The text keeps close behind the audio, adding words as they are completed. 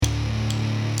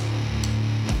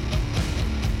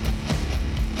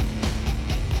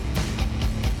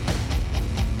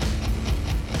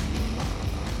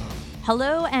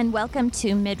Hello and welcome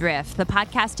to Midriff, the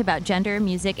podcast about gender,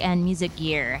 music, and music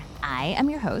gear. I am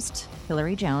your host,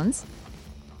 Hillary Jones.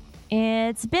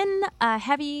 It's been a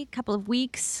heavy couple of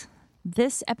weeks.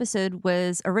 This episode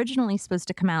was originally supposed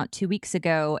to come out 2 weeks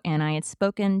ago, and I had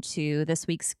spoken to this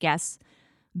week's guest,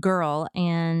 G.I.R.L,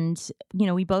 and,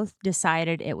 we both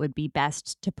decided it would be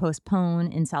best to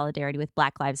postpone in solidarity with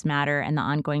Black Lives Matter and the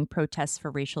ongoing protests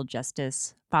for racial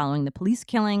justice following the police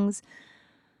killings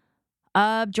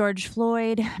of George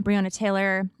Floyd, Breonna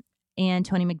Taylor, and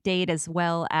Tony McDade, as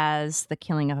well as the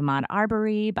killing of Ahmaud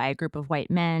Arbery by a group of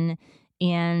white men,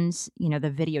 and,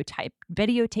 the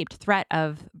videotaped threat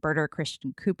of birder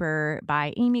Christian Cooper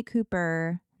by Amy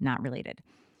Cooper, not related.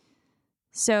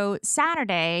 So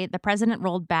Saturday, the president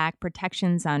rolled back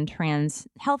protections on trans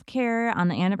healthcare on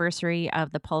the anniversary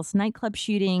of the Pulse nightclub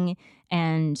shooting.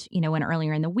 And, when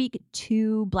earlier in the week,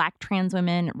 2 Black trans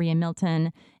women, Rhea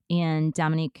Milton and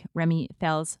Dominique Remy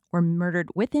Fels, were murdered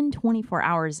within 24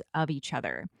 hours of each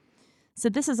other. So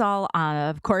this is all,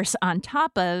 of course, on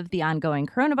top of the ongoing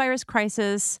coronavirus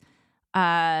crisis,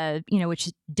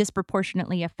 which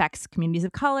disproportionately affects communities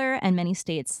of color, and many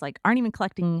states aren't even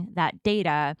collecting that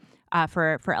data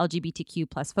for LGBTQ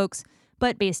plus folks,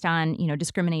 but based on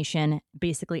discrimination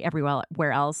basically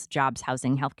everywhere else, jobs,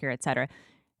 housing, healthcare, et cetera.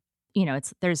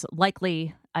 There's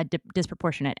likely a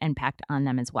disproportionate impact on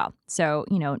them as well. So,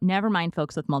 never mind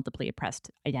folks with multiply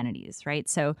oppressed identities, right?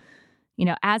 So,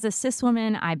 as a cis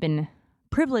woman, I've been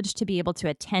privileged to be able to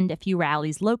attend a few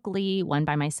rallies locally, one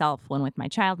by myself, one with my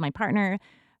child, my partner.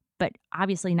 But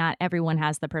obviously not everyone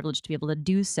has the privilege to be able to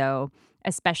do so,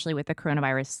 especially with the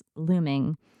coronavirus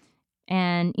looming.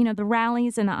 And, the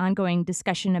rallies and the ongoing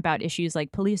discussion about issues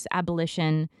like police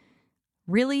abolition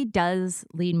really does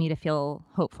lead me to feel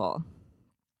hopeful,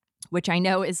 which I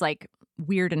know is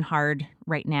weird and hard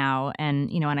right now. And,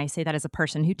 and I say that as a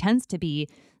person who tends to be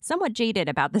somewhat jaded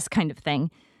about this kind of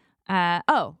thing. I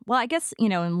guess,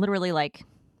 and literally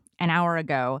an hour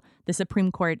ago, the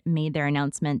Supreme Court made their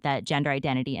announcement that gender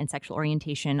identity and sexual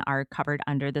orientation are covered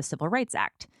under the Civil Rights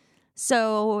Act.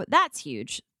 So that's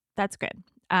huge. That's good.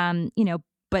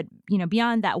 But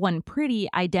beyond that one pretty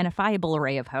identifiable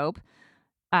ray of hope,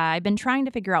 I've been trying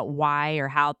to figure out why or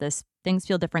how things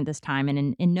feel different this time.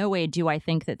 And in no way do I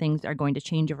think that things are going to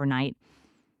change overnight.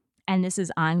 And this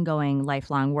is ongoing,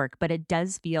 lifelong work. But it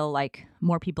does feel like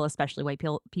more people, especially white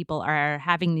people, are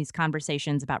having these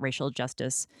conversations about racial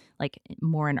justice,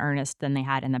 more in earnest than they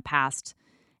had in the past.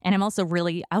 And I'm also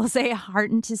really, I will say,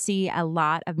 heartened to see a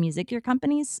lot of music gear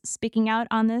companies speaking out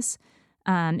on this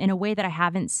in a way that I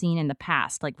haven't seen in the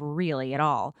past, really at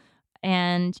all.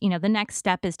 And, the next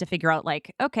step is to figure out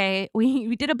okay,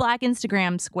 we did a Black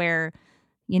Instagram square,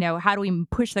 how do we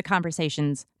push the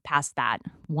conversations past that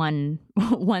one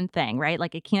thing, right?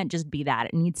 It can't just be that.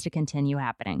 It needs to continue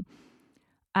happening.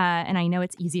 And I know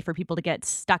it's easy for people to get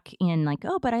stuck in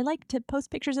oh, but I like to post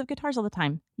pictures of guitars all the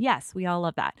time. Yes, we all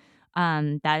love that.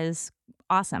 That is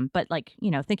awesome. But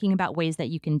thinking about ways that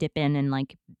you can dip in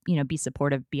and be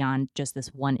supportive beyond just this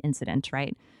one incident,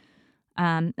 right?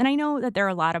 And I know that there are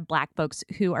a lot of Black folks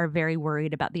who are very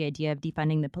worried about the idea of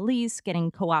defunding the police,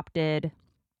 getting co-opted,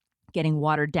 getting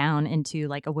watered down into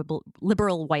a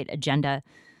liberal white agenda.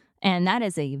 And that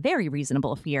is a very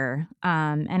reasonable fear.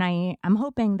 And I'm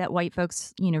hoping that white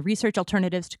folks, research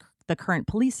alternatives to the current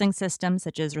policing system,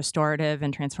 such as restorative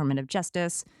and transformative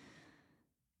justice.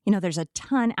 There's a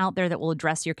ton out there that will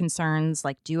address your concerns,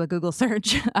 do a Google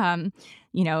search.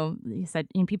 You said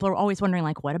people are always wondering,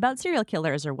 what about serial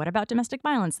killers or what about domestic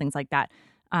violence, things like that.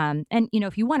 And,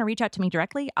 if you want to reach out to me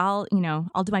directly, I'll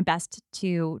do my best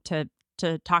to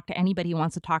talk to anybody who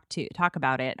wants to talk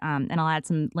about it. And I'll add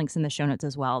some links in the show notes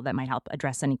as well that might help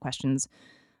address any questions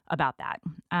about that.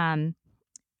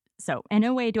 So in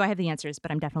no way do I have the answers,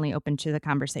 but I'm definitely open to the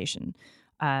conversation.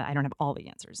 I don't have all the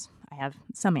answers. I have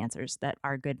some answers that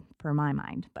are good for my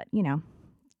mind, but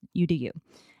you do you.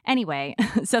 Anyway,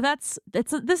 so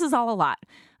this is all a lot.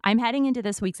 I'm heading into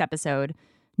this week's episode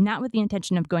not with the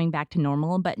intention of going back to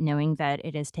normal, but knowing that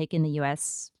it has taken the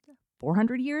U.S.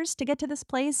 400 years to get to this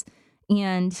place.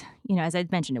 And, as I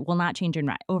mentioned, it will not change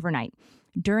overnight.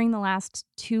 During the last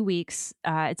 2 weeks,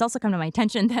 it's also come to my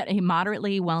attention that a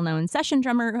moderately well-known session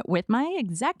drummer with my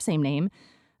exact same name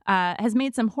has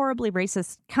made some horribly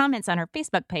racist comments on her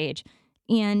Facebook page.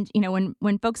 And,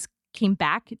 when folks came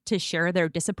back to share their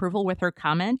disapproval with her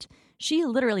comment, she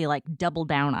literally doubled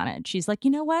down on it. She's like,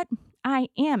 you know what? I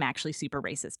am actually super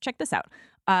racist. Check this out.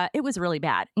 It was really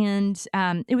bad. And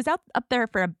it was up there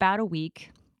for about a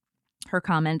week, her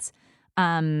comments.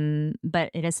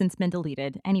 But it has since been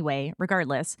deleted. Anyway,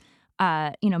 regardless,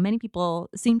 Many people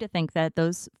seem to think that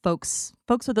those folks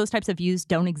with those types of views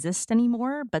don't exist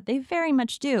anymore, but they very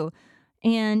much do.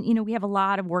 And, we have a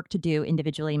lot of work to do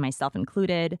individually, myself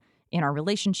included, in our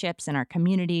relationships, in our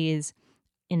communities,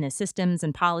 in the systems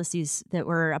and policies that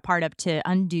we're a part of to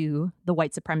undo the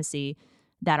white supremacy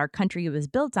that our country was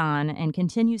built on and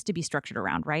continues to be structured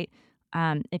around, right?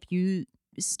 If you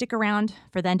stick around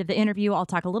for the end of the interview, I'll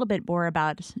talk a little bit more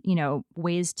about,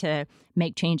 ways to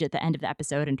make change at the end of the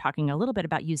episode and talking a little bit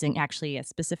about using actually a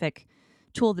specific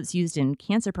tool that's used in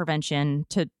cancer prevention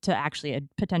to actually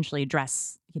potentially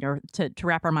address, to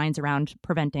wrap our minds around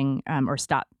preventing or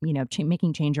stop,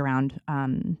 making change around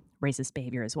racist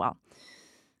behavior as well.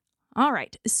 All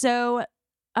right. So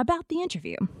about the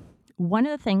interview, one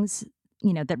of the things,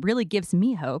 that really gives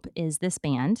me hope is this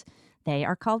band. They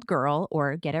are called G.I.R.L,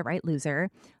 or Get It Right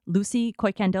Loser, Lucy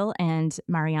Koykendall and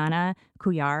Mariana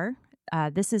Cuyar.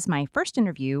 This is my first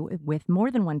interview with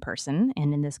more than one person,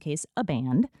 and in this case, a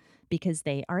band, because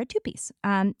they are a two-piece.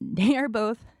 They are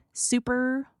both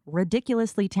super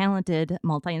ridiculously talented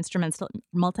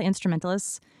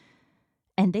multi-instrumentalists,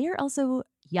 and they are also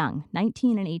young,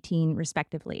 19 and 18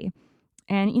 respectively.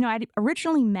 And, I'd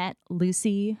originally met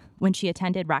Lucy when she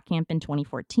attended Rock Camp in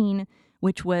 2014,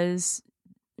 which was,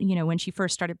 when she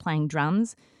first started playing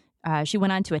drums. She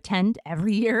went on to attend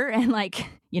every year and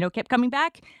kept coming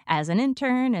back as an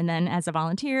intern and then as a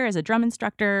volunteer, as a drum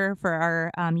instructor for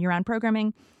our year-round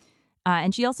programming.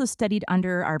 And she also studied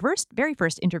under our very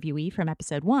first interviewee from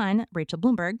episode 1, Rachel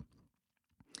Bloomberg.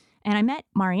 And I met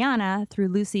Mariana through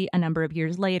Lucy a number of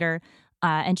years later.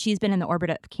 And she's been in the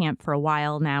orbit of camp for a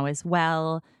while now as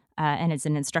well, and is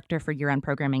an instructor for year-round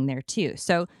programming there too.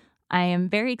 So I am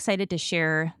very excited to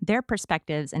share their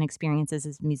perspectives and experiences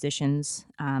as musicians,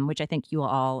 which I think you will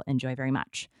all enjoy very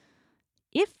much.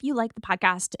 If you like the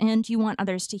podcast and you want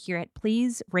others to hear it,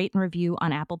 please rate and review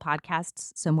on Apple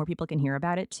Podcasts so more people can hear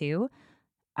about it too.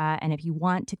 And if you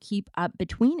want to keep up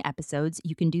between episodes,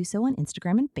 you can do so on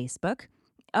Instagram and Facebook.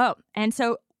 Oh, and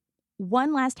so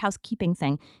one last housekeeping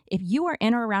thing. If you are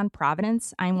in or around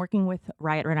Providence, I'm working with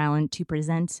Riot Rhode Island to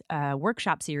present a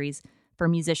workshop series for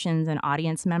musicians and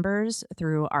audience members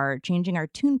through our Changing Our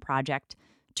Tune project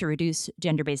to reduce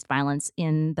gender-based violence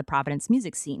in the Providence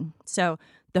music scene. So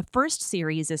the first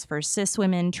series is for cis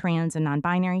women, trans, and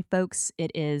non-binary folks. It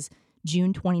is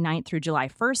June 29th through July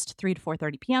 1st, 3 to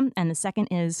 4:30 p.m. And the second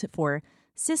is for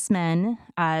cis men,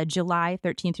 July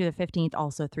 13th through the 15th,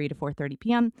 also 3 to 4:30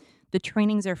 p.m. The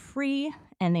trainings are free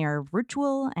and they are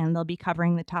virtual, and they'll be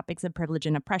covering the topics of privilege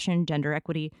and oppression, gender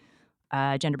equity,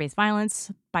 gender-based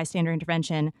violence, bystander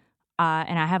intervention.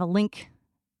 And I have a link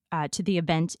to the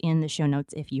event in the show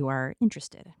notes if you are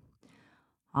interested.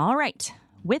 All right.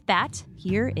 With that,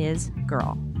 here is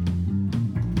G.I.R.L.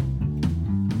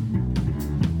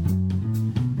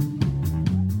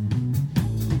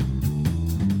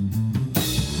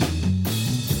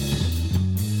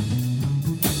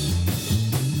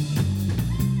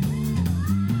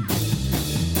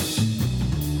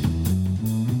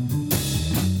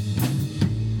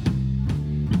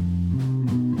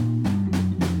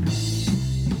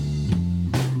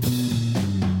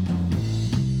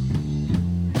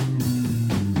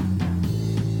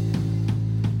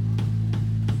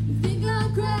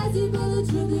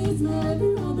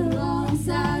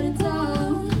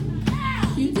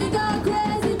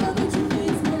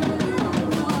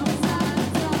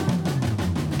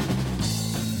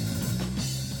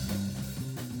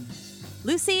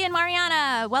 Lucy and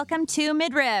Mariana, welcome to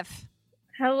Midriff.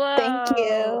 Hello. Thank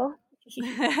you.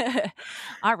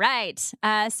 All right.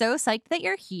 So psyched that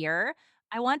you're here.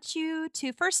 I want you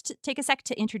to first take a sec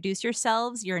to introduce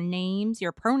yourselves, your names,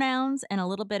 your pronouns, and a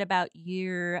little bit about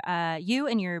you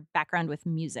and your background with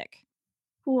music.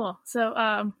 Cool.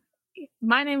 So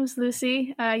my name is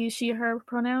Lucy. I use she, her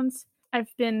pronouns.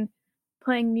 I've been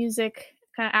playing music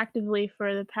kind of actively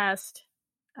for the past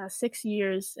 6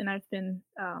 years, and I've been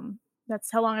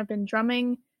that's how long I've been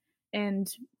drumming, and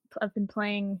I've been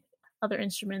playing other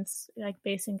instruments like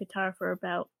bass and guitar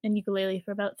and ukulele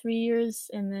for about 3 years,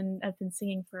 and then I've been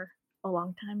singing for a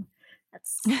long time.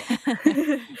 That's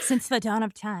since the dawn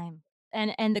of time.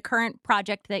 And the current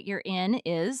project that you're in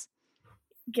is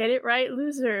Get It Right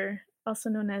Loser, also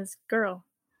known as G.I.R.L.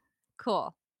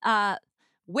 Cool.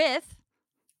 With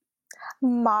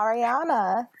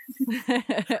Mariana.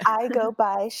 I go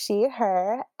by she,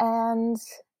 her, and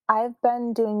I've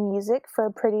been doing music for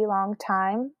a pretty long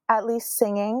time, at least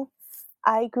singing.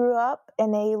 I grew up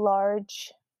in a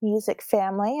large music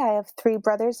family. I have 3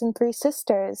 brothers and 3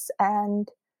 sisters, and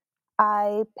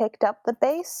I picked up the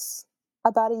bass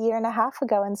about a year and a half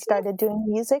ago and started doing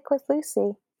music with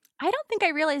Lucy. I don't think I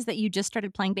realized that you just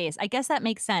started playing bass. I guess that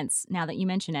makes sense now that you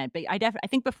mention it. But I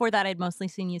think before that, I'd mostly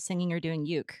seen you singing or doing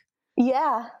uke.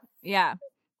 Yeah. Yeah.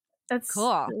 That's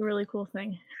Cool. a really cool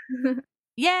thing.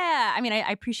 Yeah. I mean,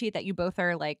 I appreciate that you both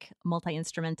are like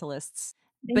multi-instrumentalists.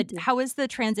 But You. how was the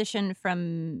transition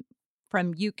from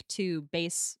uke to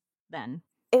bass then?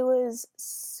 It was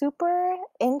super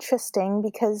interesting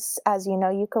because, as you know,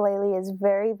 ukulele is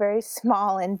very, very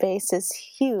small and bass is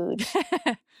huge.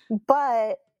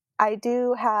 But I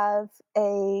do have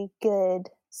a good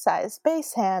size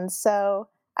bass hand. So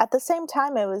at the same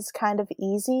time, it was kind of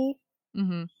easy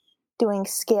Mm-hmm. doing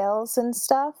scales and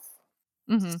stuff.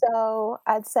 Mm-hmm. So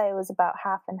I'd say it was about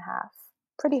half and half.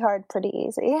 Pretty hard, pretty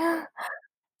easy.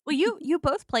 Well, you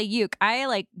both play uke. I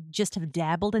like just have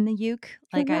dabbled in the uke.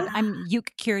 Like I'm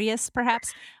uke curious,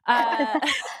 perhaps.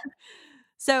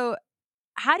 So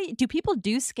how do people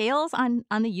do scales on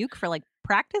the uke for like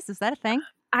practice? Is that a thing?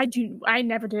 I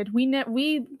never did.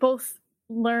 We both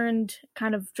learned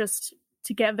kind of just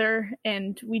together,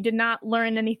 and we did not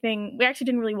learn anything. We actually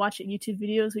didn't really watch YouTube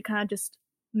videos. We kind of just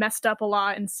messed up a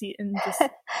lot and just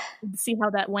see how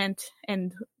that went.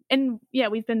 And yeah,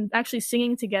 we've been actually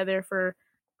singing together for a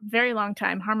very long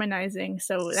time, harmonizing.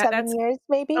 So 7 years,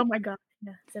 maybe? Oh my god,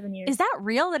 yeah, 7 years. Is that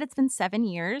real that it's been 7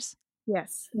 years?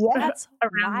 Yes. Yeah. That's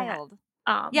Around wild.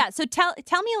 that. Yeah. So tell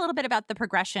me a little bit about the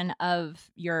progression of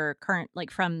your current,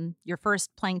 like from your first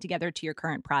playing together to your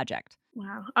current project.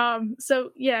 Wow.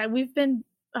 So yeah, we've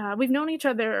known each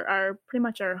other pretty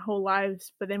much our whole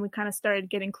lives, but then we kind of started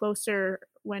getting closer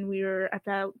when we were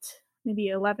about maybe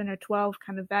 11 or 12,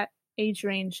 kind of that age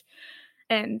range.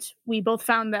 And we both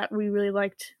found that we really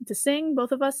liked to sing,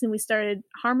 both of us, and we started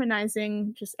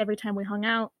harmonizing just every time we hung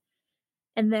out.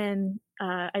 And then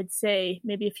I'd say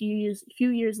maybe a few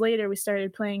years later, we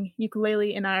started playing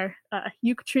ukulele in our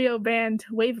uke trio band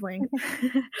Wavelength.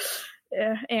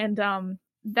 And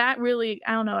that really,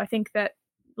 I don't know, I think that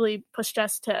really pushed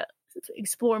us to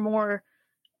explore more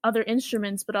other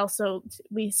instruments, but also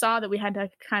we saw that we had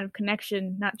a kind of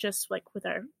connection, not just like with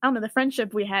the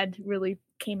friendship we had really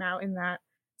came out in that.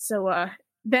 So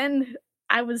then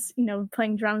I was,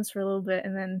 playing drums for a little bit,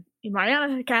 and then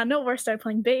Mariana kind of nowhere started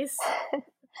playing bass.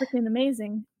 Freaking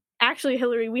amazing. Actually,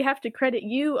 Hillary, we have to credit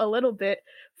you a little bit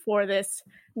for this.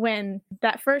 When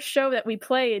that first show that we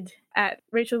played at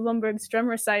Rachel Blumberg's drum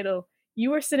recital,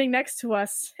 you were sitting next to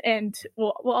us, and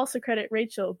we'll also credit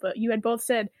Rachel, but you had both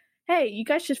said, hey, you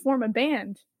guys should form a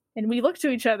band. And we looked to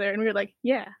each other and we were like,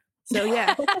 yeah. So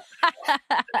yeah.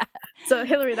 So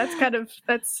Hillary,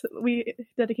 we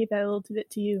dedicate that a little bit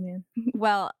to you, man.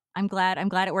 Well, I'm glad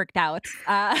it worked out.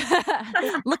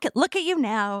 Look at you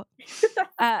now.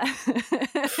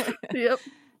 Yep.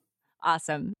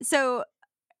 Awesome. So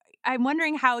I'm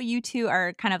wondering how you two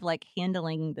are kind of like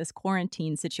handling this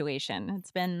quarantine situation.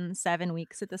 It's been 7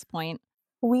 weeks at this point.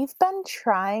 We've been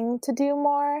trying to do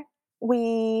more.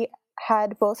 We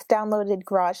had both downloaded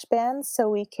GarageBand so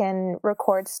we can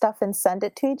record stuff and send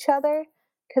it to each other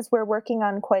because we're working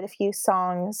on quite a few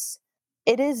songs.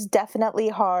 It is definitely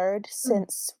hard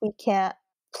since we can't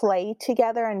play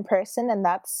together in person, and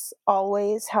that's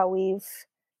always how we've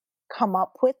come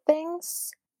up with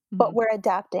things, but we're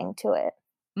adapting to it.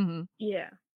 Mm-hmm. Yeah.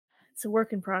 It's a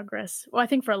work in progress. Well, I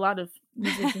think for a lot of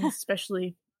musicians,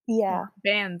 especially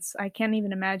bands, I can't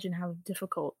even imagine how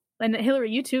difficult. And Hillary,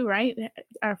 you too, right?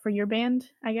 For your band,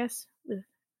 I guess, with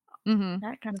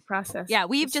that kind of process. Yeah,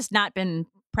 we've just not been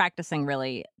practicing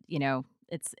really,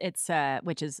 it's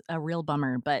which is a real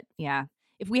bummer. But yeah,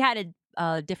 if we had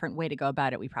a different way to go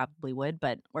about it, we probably would.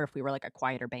 Or if we were like a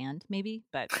quieter band, maybe.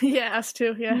 But yeah, us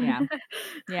too. Yeah.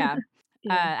 Yeah.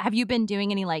 Have you been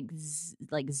doing any like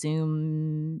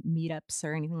Zoom meetups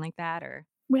or anything like that? Or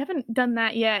we haven't done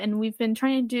that yet, and we've been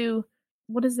trying to do,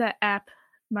 what is that app,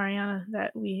 Mariana,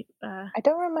 that we I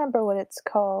don't remember what it's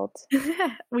called.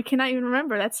 We cannot even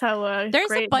remember. That's how there's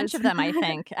great a bunch of them, I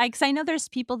think. Because I know there's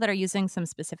people that are using some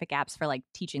specific apps for like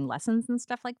teaching lessons and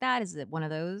stuff like that. Is it one of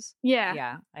those?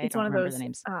 Yeah, I it's don't one of remember those. the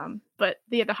names. But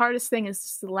the hardest thing is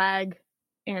just the lag,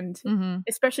 and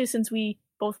especially since we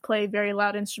both play very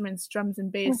loud instruments, drums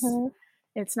and bass,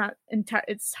 it's not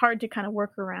it's hard to kind of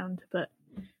work around. But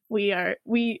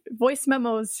voice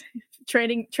memos,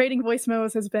 trading voice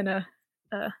memos has been a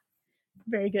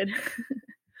very good.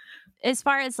 As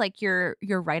far as like your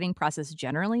writing process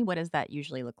generally, what does that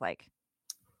usually look like?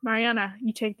 Mariana,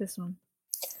 you take this one.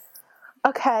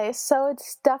 Okay, so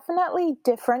it's definitely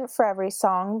different for every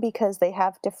song because they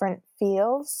have different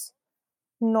feels.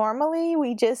 Normally,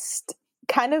 we just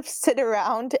kind of sit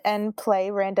around and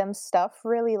play random stuff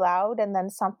really loud, and then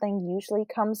something usually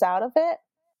comes out of it.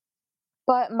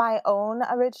 But my own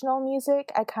original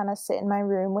music, I kind of sit in my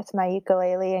room with my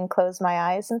ukulele and close my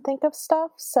eyes and think of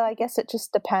stuff. So I guess it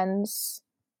just depends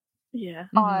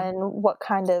on what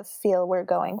kind of feel we're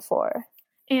going for.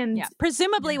 And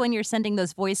presumably when you're sending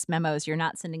those voice memos, you're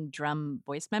not sending drum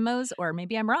voice memos, or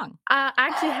maybe I'm wrong. I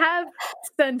actually have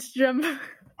sent drum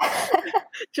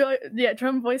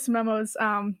voice memos,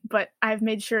 but I've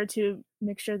made sure to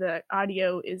make sure the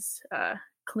audio is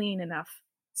clean enough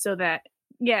so that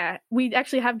we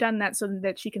actually have done that so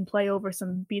that she can play over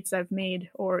some beats I've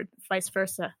made, or vice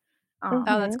versa. Oh,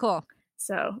 that's cool.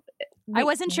 So I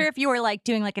wasn't sure if you were like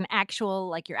doing like an actual,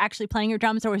 like you're actually playing your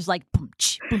drums, or it was like boom,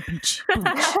 boom, boom,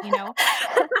 boom, you know.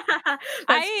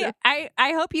 I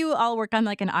hope you all work on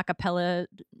like an a cappella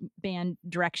band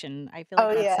direction. I feel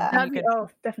like that's something you could,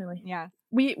 definitely. Yeah.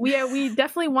 We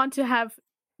definitely want to have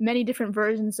many different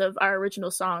versions of our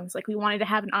original songs. Like we wanted to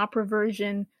have an opera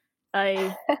version,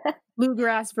 a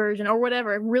bluegrass version, or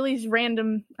whatever. Really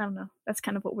random. I don't know. That's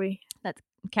kind of what that's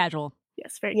casual.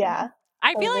 Yes, very casual.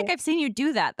 I feel like I've seen you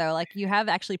do that though. Like you have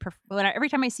actually, every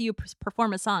time I see you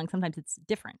perform a song, sometimes it's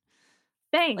different.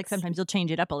 Thanks. Like sometimes you'll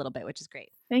change it up a little bit, which is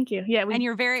great. Thank you. Yeah, and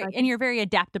you're very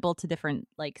adaptable to different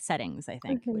like settings, I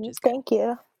think, which is good. Thank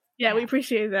you. Yeah, we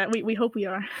appreciate that. We hope we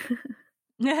are.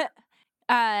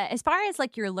 As far as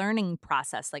like your learning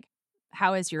process, like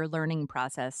how has your learning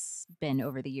process been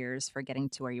over the years for getting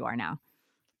to where you are now?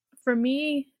 For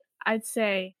me, I'd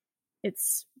say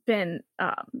it's been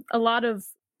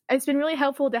it's been really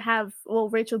helpful to have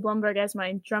Rachel Blumberg as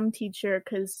my drum teacher,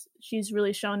 because she's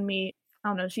really shown me, I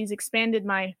don't know, she's expanded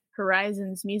my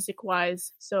horizons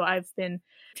music-wise. So I've been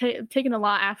taken a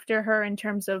lot after her in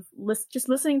terms of just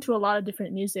listening to a lot of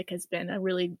different music has been a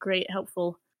really great,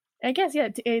 helpful, I guess,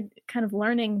 a kind of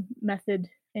learning method,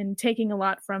 and taking a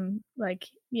lot from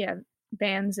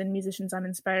bands and musicians I'm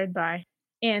inspired by.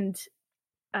 And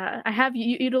I have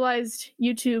utilized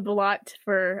YouTube a lot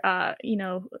for,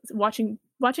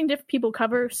 watching different people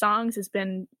cover songs has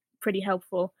been pretty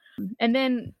helpful. And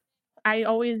then I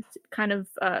always kind of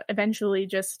eventually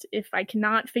just, if I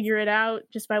cannot figure it out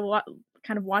just by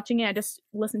kind of watching it, I just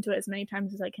listen to it as many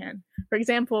times as I can. For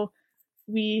example,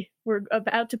 we were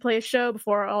about to play a show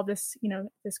before all this,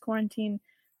 this quarantine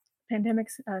pandemic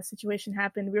situation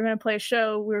happened. We were going to play a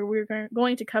show where we were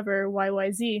going to cover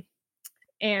YYZ.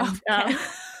 And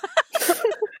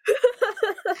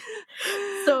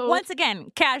so once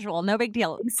again, casual, no big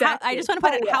deal. Exactly. I just want to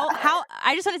put it.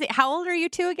 I just want to say, how old are you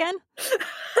two again?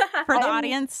 For the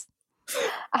audience,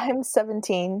 I'm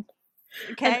 17.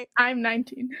 Okay, and I'm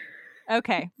 19.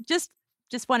 Okay, just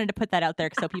wanted to put that out there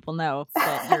so people know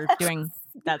that you're doing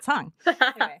that song.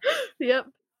 Anyway. Yep.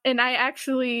 And I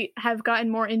actually have gotten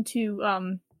more into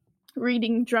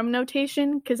reading drum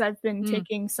notation, because I've been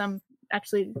taking some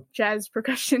actually jazz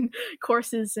percussion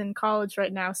courses in college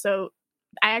right now. So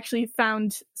I actually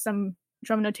found some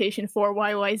drum notation for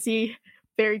YYZ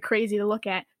very crazy to look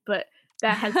at, but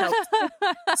that has helped.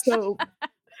 So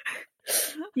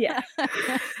yeah.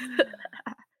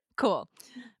 Cool.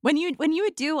 When you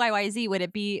would do YYZ, would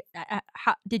it be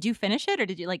did you finish it, or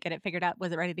did you like get it figured out?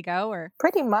 Was it ready to go, or?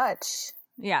 Pretty much.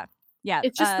 Yeah.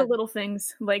 It's just the little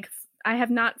things. Like I have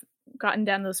not gotten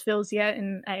down those fills yet,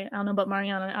 and I don't know about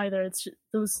Mariana either. It's just,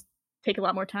 those take a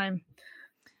lot more time.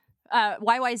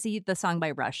 YYZ, the song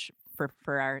by Rush,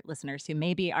 for our listeners who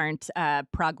maybe aren't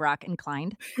prog rock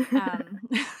inclined.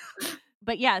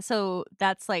 But yeah, so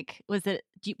that's like, was it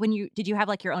did you have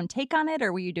like your own take on it,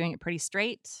 or were you doing it pretty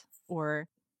straight, or?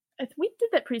 We did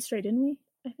that pretty straight, didn't we?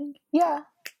 I think. Yeah,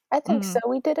 I think so.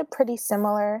 We did it pretty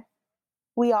similar.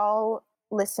 We all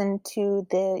listened to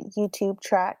the YouTube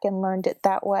track and learned it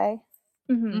that way.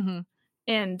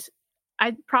 And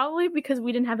I probably, because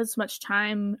we didn't have as much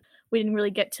time, we didn't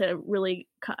really get to really,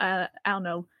 I don't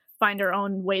know, find our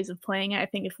own ways of playing it. I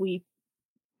think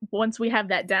once we have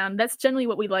that down, that's generally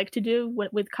what we like to do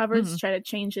with covers, try to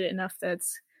change it enough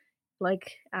that's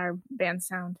like our band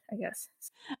sound, I guess.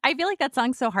 I feel like that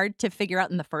song's so hard to figure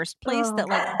out in the first place that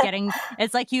like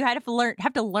it's like you have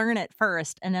to learn it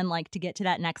first, and then like to get to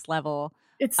that next level,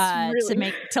 it's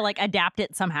really... to like adapt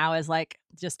it somehow is like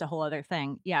just a whole other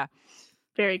thing. Yeah.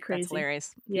 Very crazy. That's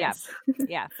hilarious. Yes.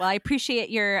 Yeah. Well, I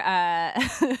appreciate your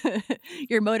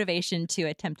your motivation to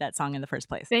attempt that song in the first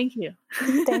place. Thank you.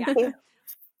 Thank you.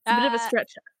 It's a bit of a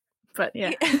stretch, but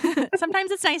yeah. Sometimes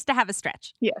it's nice to have a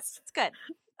stretch. Yes. It's good.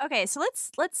 Okay, so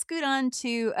let's scoot on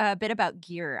to a bit about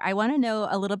gear. I want to know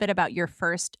a little bit about your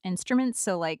first instruments.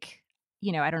 So like,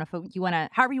 I don't know if you want to,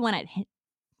 however you want to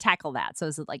tackle that. So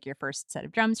is it like your first set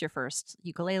of drums, your first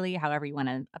ukulele, however you want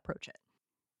to approach it?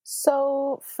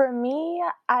 So for me,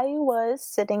 I was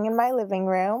sitting in my living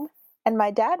room And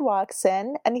my dad walks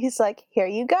in and he's like, here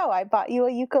you go. I bought you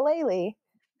a ukulele.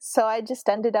 So I just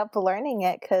ended up learning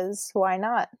it because why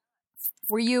not?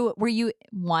 Were you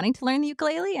wanting to learn the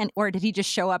ukulele, or did he just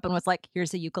show up and was like,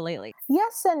 here's a ukulele?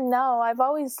 Yes and no. I've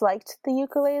always liked the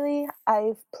ukulele.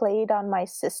 I've played on my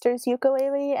sister's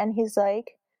ukulele and he's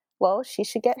like, well, she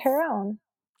should get her own.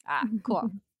 Ah,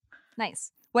 cool.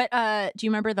 Nice. What do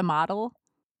you remember the model?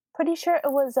 Pretty sure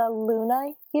it was a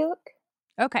Luna uke.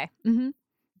 Okay. Mm-hmm.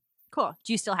 Cool.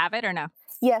 Do you still have it or no?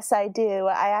 Yes, I do.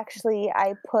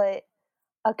 I put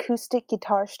acoustic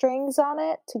guitar strings on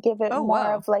it to give it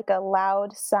more of like a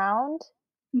loud sound.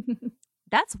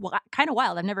 That's kind of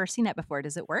wild. I've never seen that before.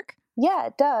 Does it work? Yeah,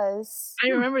 it does. I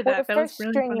remember that. The That was first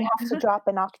really string funny. you have to drop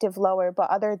an octave lower, but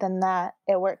other than that,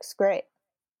 it works great.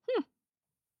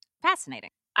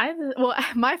 Fascinating.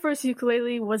 My first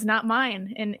ukulele was not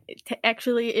mine, and it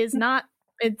actually is not.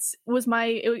 A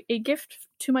gift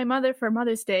to my mother for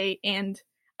Mother's Day, and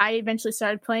I eventually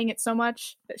started playing it so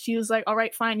much that she was like, "All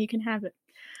right, fine, you can have it."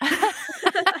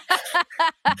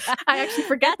 I actually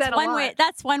forget that a lot.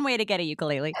 That's one way to get a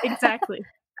ukulele. Exactly.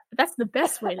 That's the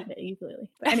best way to get a ukulele.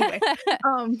 But anyway,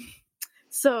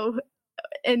 so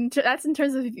that's in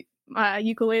terms of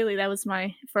ukulele. That was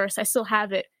my first. I still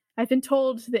have it. I've been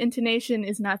told the intonation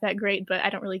is not that great, but I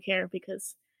don't really care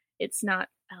because it's not.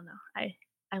 I don't know.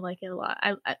 I like it a lot.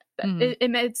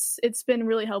 It's been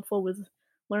really helpful with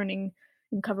learning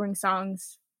and covering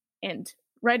songs and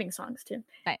writing songs too.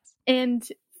 Nice. And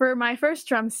for my first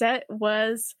drum set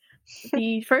was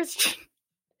the first.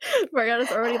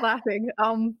 Mariana's already laughing.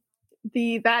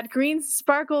 That green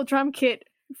sparkle drum kit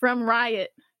from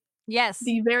Riot. Yes.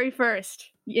 The very first.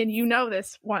 And you know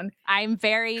this one. I'm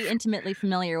very intimately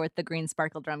familiar with the green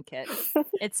sparkle drum kit.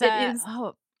 It is.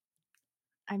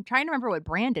 I'm trying to remember what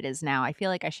brand it is now. I feel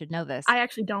like I should know this. I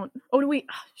actually don't. Oh, wait.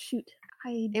 Oh, shoot.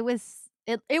 It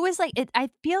was like I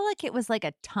feel like it was like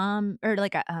a Tom or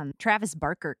like a Travis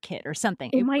Barker kit or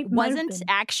something. It wasn't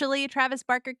actually a Travis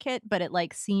Barker kit, but it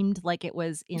like seemed like it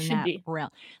was in that realm.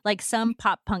 Like some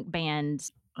pop punk band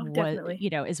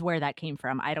is where that came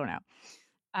from. I don't know.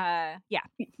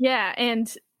 Yeah,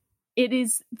 and it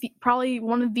is probably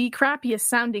one of the crappiest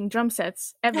sounding drum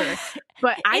sets ever.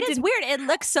 But it is weird. It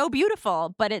looks so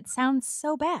beautiful, but it sounds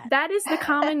so bad. That is the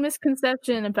common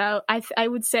misconception about, I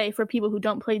would say, for people who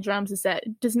don't play drums, is that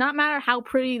it does not matter how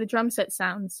pretty the drum set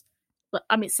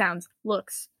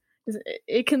looks.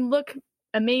 It can look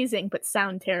amazing, but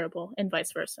sound terrible, and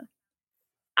vice versa.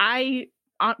 I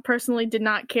personally did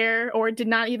not care or did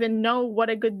not even know what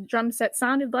a good drum set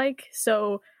sounded like,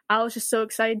 so I was just so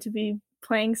excited to be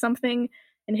playing something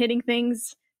and hitting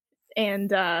things,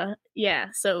 and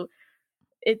so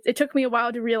it took me a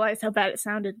while to realize how bad it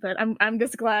sounded, but I'm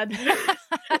just glad.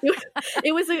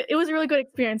 it was a really good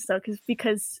experience though,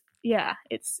 because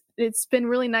it's been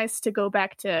really nice to go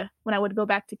back to when I would go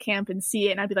back to camp and see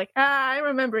it, and I'd be like, I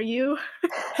remember you.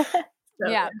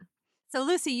 So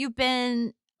Lucy, you've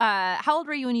been how old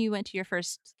were you when you went to your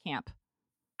first camp?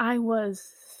 I was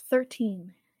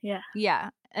 13. Yeah.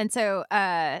 And so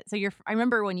I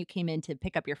remember when you came in to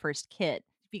pick up your first kit,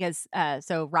 because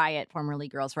so Riot, formerly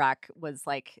Girls Rock,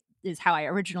 is how I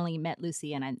originally met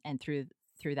Lucy, and through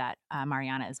that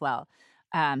Mariana as well.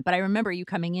 But I remember you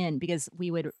coming in because we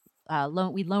would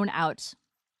loan out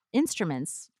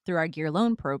instruments through our Gear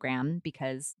loan program,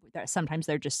 because sometimes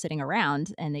they're just sitting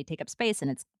around and they take up space, and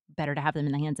it's better to have them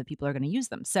in the hands of people who are going to use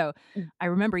them. So I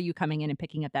remember you coming in and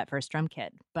picking up that first drum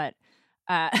kit, but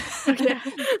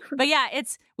but yeah,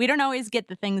 we don't always get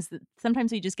the things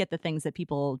sometimes we just get the things that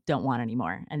people don't want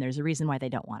anymore, and there's a reason why they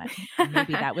don't want it. And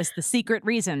maybe that was the secret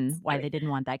reason why they didn't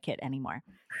want that kit anymore.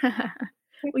 Well,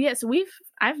 yes,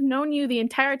 I've known you the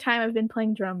entire time I've been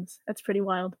playing drums. That's pretty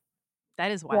wild.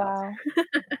 That is wild. Wow.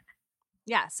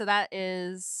 Yeah, so that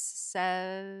is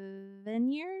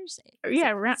 7 years?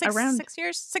 Yeah, around 6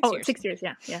 years? 6 years. 6 years,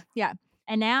 yeah.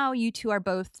 And now you two are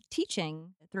both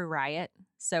teaching through Riot.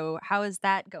 So how is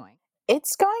that going?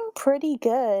 It's going pretty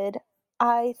good.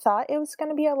 I thought it was going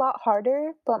to be a lot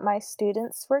harder, but my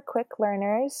students were quick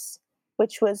learners,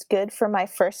 which was good for my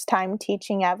first time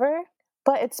teaching ever.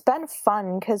 But it's been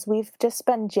fun because we've just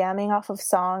been jamming off of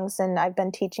songs, and I've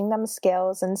been teaching them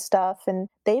scales and stuff, and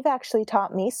they've actually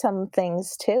taught me some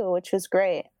things too, which was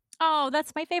great. Oh,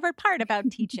 that's my favorite part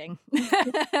about teaching.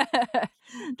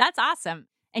 That's awesome.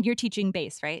 And you're teaching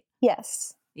bass, right?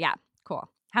 Yes. Yeah, cool.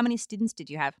 How many students did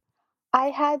you have?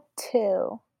 I had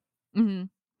 2. Mm-hmm.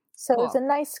 So cool. It was a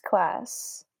nice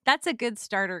class. That's a good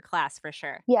starter class for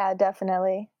sure. Yeah,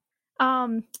 definitely.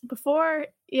 Before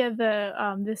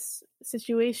this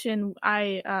situation,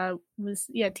 I was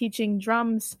teaching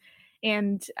drums,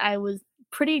 and I was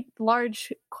pretty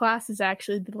large classes,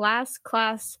 actually. The last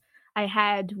class I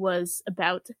had was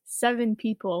about 7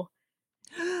 people.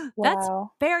 That's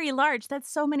Wow. very large.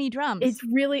 That's so many drums. It's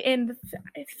really, and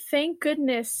thank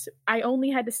goodness I only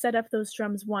had to set up those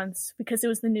drums once because it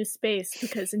was the new space.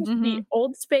 Because in the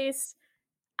old space,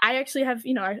 I actually have,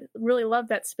 I really love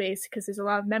that space because there's a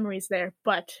lot of memories there.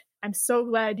 But I'm so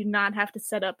glad I do not have to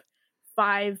set up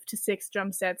 5 to 6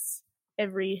 drum sets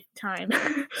every time.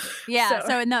 Yeah.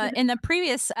 So in the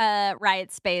previous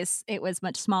Riot space, it was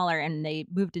much smaller, and they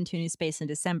moved into a new space in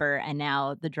December, and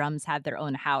now the drums have their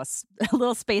own house, a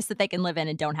little space that they can live in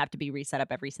and don't have to be reset up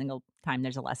every single time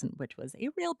there's a lesson, which was a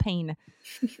real pain.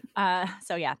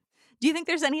 So yeah. Do you think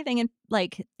there's anything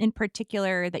in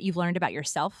particular that you've learned about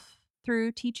yourself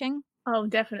through teaching? Oh,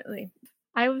 definitely.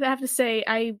 I would have to say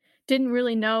I didn't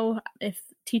really know if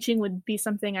teaching would be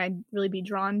something I'd really be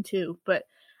drawn to, but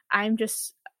I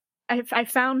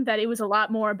found that it was a lot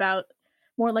more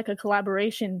like a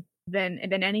collaboration than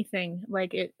anything.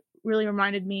 Like, it really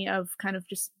reminded me of kind of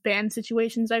just band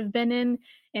situations I've been in,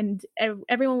 and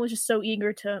everyone was just so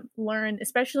eager to learn,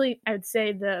 especially I would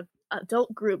say the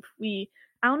adult group. I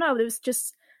don't know, there was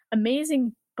just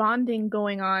amazing bonding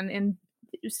going on, and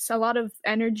it was a lot of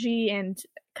energy and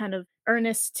kind of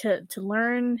earnest to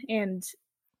learn, and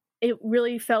it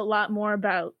really felt a lot more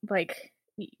about like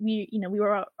we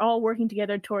were all working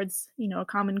together towards a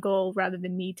common goal rather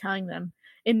than me telling them.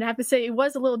 And I have to say it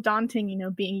was a little daunting,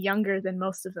 being younger than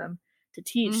most of them to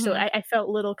teach. So I felt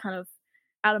a little kind of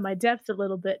out of my depth a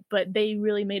little bit, but they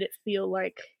really made it feel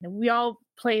like we all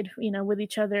played with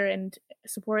each other and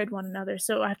supported one another.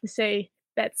 So I have to say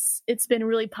it's been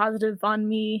really positive on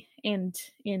me and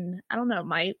in, I don't know,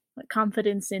 my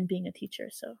confidence in being a teacher.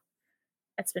 So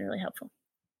that's been really helpful.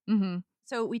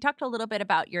 So we talked a little bit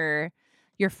about your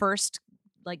first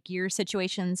gear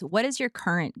situations. What is your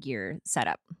current gear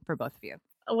setup for both of you?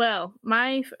 Well,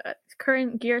 my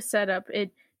current gear setup,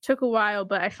 it took a while,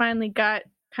 but I finally got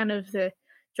kind of the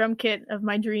drum kit of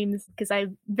my dreams because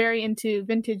I'm very into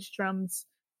vintage drums.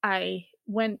 I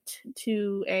went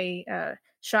to a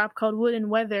shop called Wood and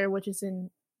Weather, which is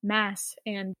in Mass,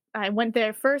 and I went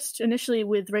there first initially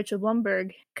with Rachel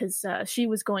Blumberg because she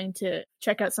was going to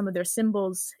check out some of their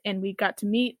cymbals, and we got to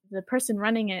meet the person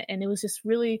running it, and it was just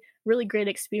really, really great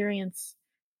experience.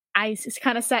 I just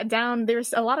kind of sat down.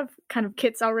 There's a lot of kind of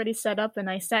kits already set up, and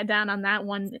I sat down on that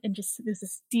one, and just there's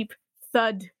this deep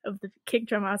thud of the kick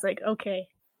drum. I was like, okay,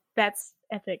 that's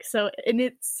epic. So, and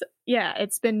it's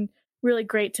been really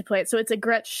great to play it. So it's a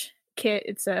Gretsch kit.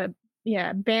 It's a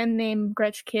band name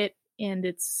Gretsch kit. And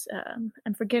it's,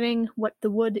 I'm forgetting what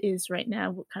the wood is right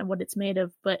now, kind of what it's made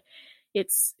of, but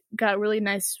it's got a really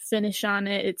nice finish on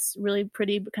it. It's really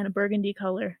pretty, kind of burgundy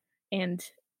color, and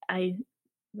I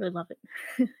really love it.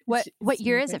 What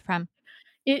year is it from?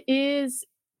 It is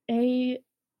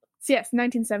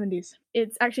 1970s.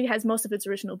 It actually has most of its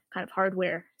original kind of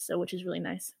hardware, so which is really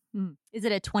nice. Is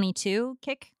it a 22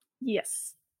 kick?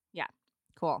 Yes. Yeah.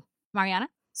 Cool. Mariana?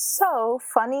 So,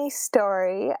 funny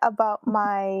story about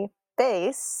my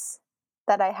bass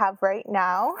that I have right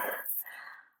now.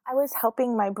 I was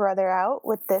helping my brother out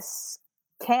with this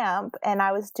camp, and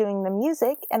I was doing the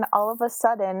music, and all of a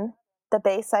sudden the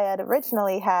bass I had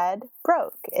originally had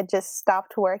broke. It just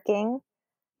stopped working.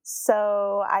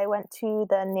 So I went to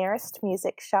the nearest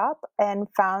music shop and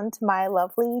found my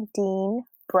lovely Dean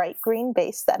bright green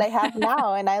bass that I have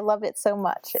now, and I love it so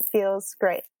much. It feels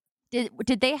great.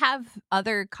 Did they have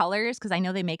other colors? Because I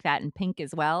know they make that in pink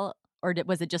as well. Or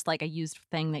was it just like a used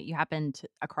thing that you happened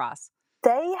across?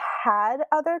 They had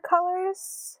other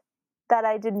colors that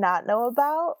I did not know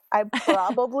about. I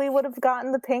probably would have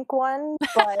gotten the pink one,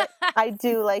 but I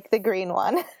do like the green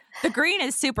one. The green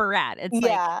is super rad. It's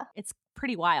it's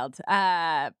pretty wild.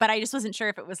 But I just wasn't sure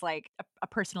if it was like a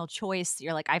personal choice.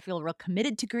 You're like, I feel real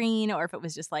committed to green, or if it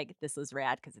was just like, this is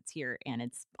rad because it's here and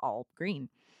it's all green.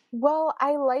 Well,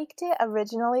 I liked it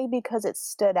originally because it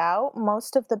stood out.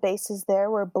 Most of the basses there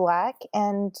were black,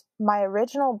 and my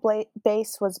original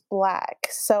bass was black,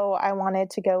 so I wanted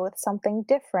to go with something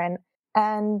different.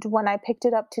 And when I picked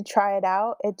it up to try it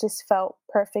out, it just felt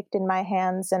perfect in my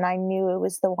hands, and I knew it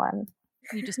was the one.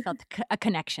 You just felt a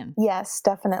connection. Yes,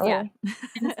 definitely. Yeah.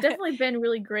 And it's definitely been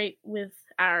really great with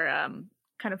our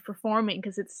kind of performing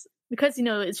because it's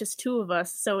just two of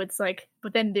us, so it's like,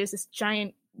 but then there's this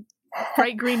giant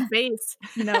bright green bass,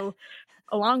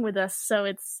 along with us. So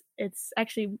it's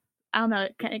actually, I don't know,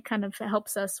 it kind of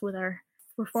helps us with our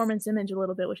performance image a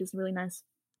little bit, which is really nice.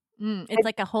 It's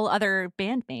like a whole other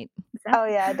bandmate. Exactly. Oh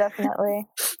yeah, definitely.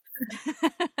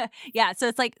 Yeah, so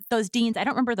it's like those Deans. I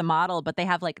don't remember the model, but they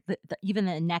have like even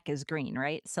the neck is green,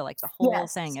 right? So like the whole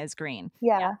thing is green.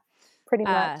 Yeah. pretty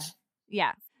much.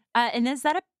 Yeah. And is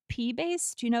that a P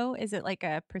bass? Do you know? Is it like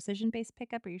a precision bass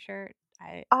pickup? Are you sure?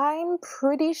 I'm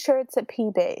pretty sure it's a P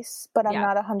bass, but I'm Yeah.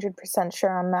 not 100%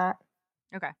 sure on that.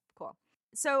 Okay, cool.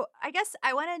 So I guess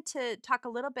I wanted to talk a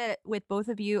little bit with both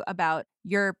of you about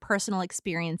your personal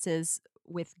experiences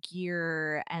with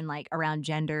gear and like around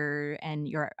gender and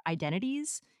your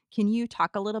identities. Can you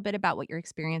talk a little bit about what your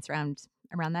experience around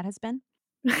that has been?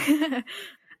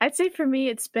 I'd say for me,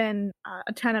 it's been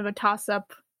a kind of a toss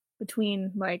up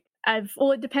between like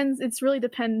it depends. It's really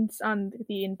depends on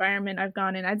the environment I've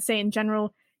gone in. I'd say in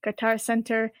general, Guitar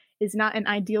Center is not an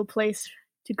ideal place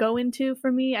to go into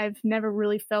for me. I've never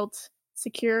really felt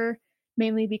secure,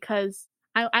 mainly because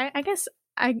I guess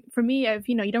for me,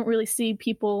 you don't really see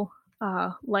people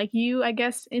like you, I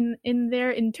guess, in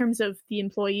there in terms of the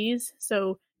employees.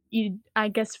 So I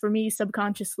guess for me,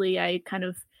 subconsciously, I kind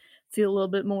of feel a little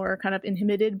bit more kind of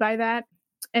inhibited by that.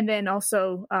 And then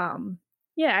also,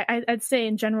 I'd say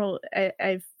in general,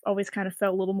 I've always kind of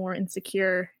felt a little more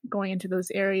insecure going into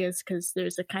those areas because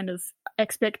there's a kind of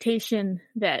expectation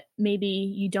that maybe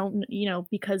you don't,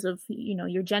 because of,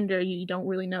 your gender, you don't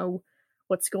really know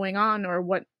what's going on or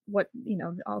what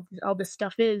all this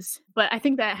stuff is. But I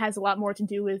think that has a lot more to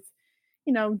do with,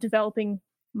 developing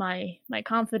my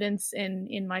confidence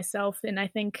in myself. And I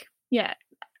think, I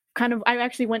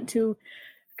actually went to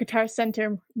Guitar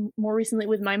Center more recently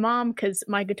with my mom because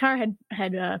my guitar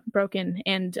had broken,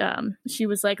 and she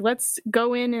was like, "Let's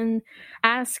go in and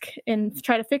ask and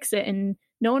try to fix it." And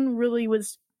no one really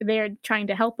was there trying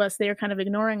to help us. They were kind of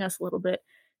ignoring us a little bit.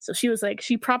 So she was like,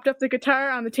 she propped up the guitar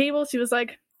on the table. She was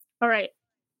like, "All right,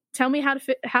 tell me how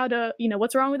to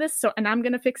what's wrong with this, and I'm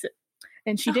gonna fix it."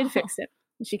 And she did fix it.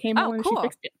 And she came home and cool. she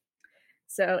fixed it.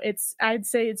 So I'd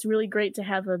say it's really great to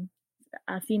have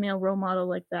a female role model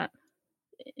like that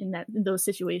in those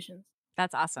situations.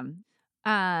 That's awesome.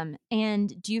 And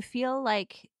do you feel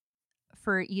like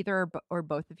for either or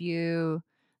both of you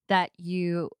that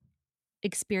you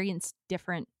experience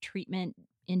different treatment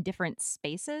in different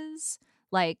spaces?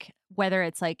 Like whether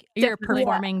it's like you're Definitely.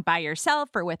 performing by yourself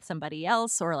or with somebody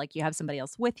else, or like you have somebody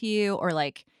else with you, or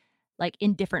like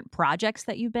in different projects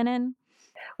that you've been in?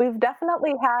 We've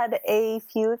definitely had a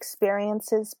few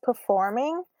experiences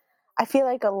performing. I feel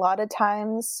like a lot of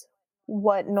times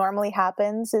what normally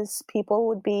happens is people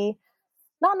would be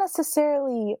not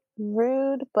necessarily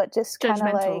rude, but just kind of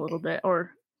Judgmental like a little bit,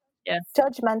 or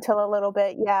judgmental a little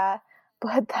bit, yeah.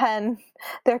 But then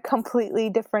they're completely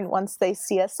different once they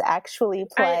see us actually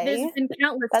play. There's been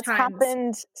countless That's times.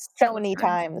 happened so many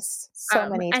times. So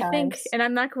many times. I think, and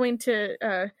I'm not going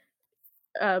to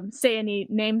say any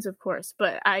names, of course,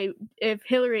 but if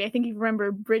Hillary, I think you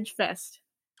remember Bridgefest.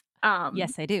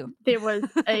 Yes, I do. There was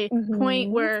a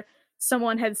point where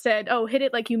someone had said, "Oh, hit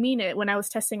it like you mean it," when I was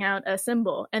testing out a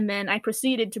cymbal, and then I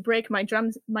proceeded to break my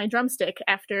drumstick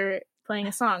after playing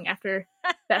a song after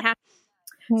that happened.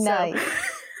 Nice.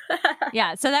 So.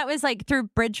 Yeah, so that was like through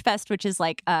Bridgefest, which is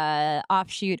like a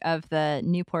offshoot of the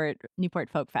Newport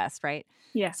Folk Fest, right?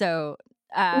 Yeah. So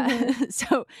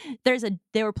so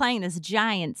they were playing this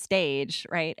giant stage,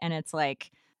 right? And it's like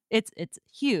it's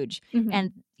huge.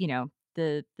 And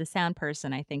the sound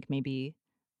person, I think, maybe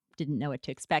didn't know what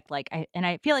to expect. Like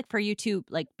I feel like for you too,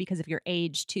 like because of your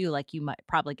age too, like you might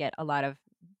probably get a lot of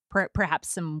perhaps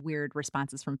some weird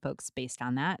responses from folks based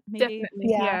on that. Maybe. Definitely.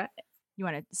 Yeah. You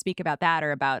want to speak about that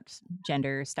or about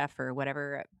gender stuff or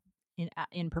whatever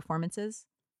in performances?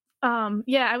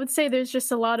 I would say there's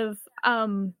just a lot of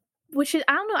which is,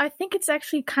 I don't know, I think it's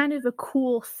actually kind of a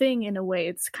cool thing in a way.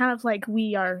 It's kind of like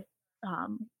we are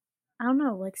I don't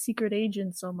know, like secret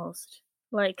agents almost.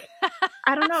 Like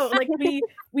I don't know, like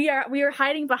we are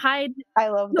hiding behind. I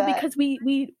love that because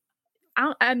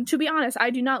and to be honest, I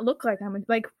do not look like I'm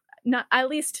like, not at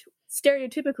least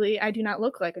stereotypically, I do not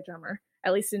look like a drummer.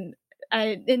 At least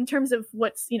in terms of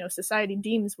what's society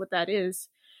deems what that is.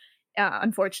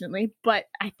 Unfortunately, but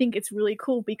I think it's really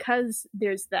cool because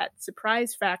there's that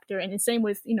surprise factor, and the same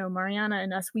with Mariana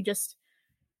and us. We just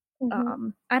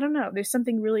I don't know. There's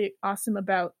something really awesome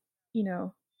about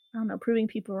I don't know, proving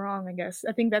people wrong. I guess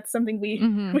I think that's something we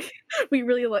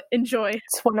really enjoy.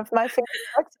 It's one of my favorite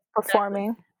parts of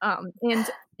performing.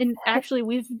 And actually,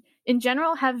 we've in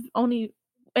general have only,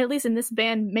 at least in this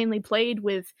band, mainly played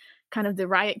with kind of the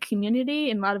Riot community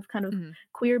and a lot of kind of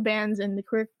queer bands in the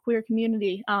queer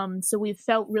community. So we've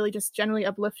felt really just generally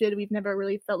uplifted. We've never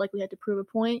really felt like we had to prove a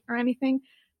point or anything.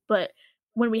 But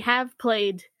when we have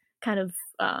played kind of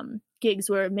gigs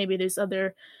where maybe there's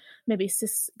other maybe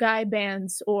cis guy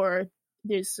bands, or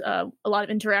there's a lot of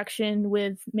interaction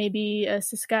with maybe a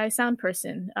cis guy sound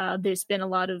person, there's been a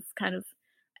lot of kind of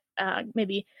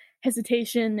maybe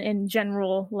hesitation and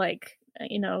general, like,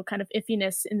 kind of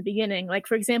iffiness in the beginning. Like,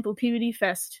 for example, PVD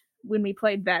Fest, when we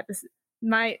played that,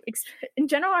 in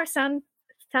general, our sound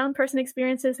person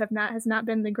experiences has not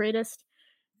been the greatest.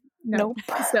 No. Nope.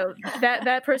 So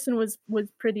that person was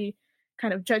pretty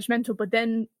kind of judgmental, but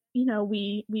then,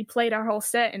 we played our whole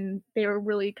set and they were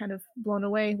really kind of blown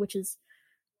away, which is,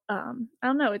 I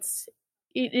don't know, it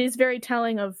is very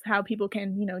telling of how people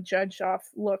can, judge off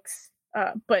looks.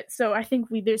 But so I think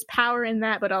there's power in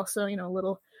that, but also, a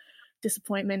little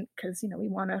disappointment because, we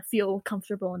want to feel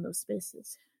comfortable in those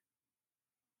spaces.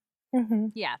 Mm-hmm.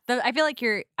 Yeah. I feel like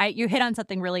you hit on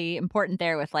something really important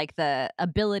there with like the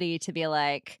ability to be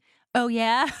like, oh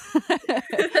yeah,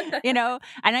 and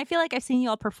I feel like I've seen you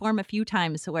all perform a few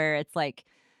times where it's like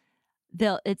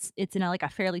it's in like a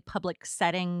fairly public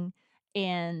setting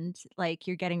and like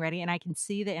you're getting ready and I can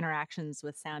see the interactions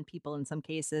with sound people in some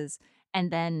cases,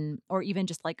 and then or even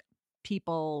just like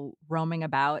people roaming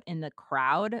about in the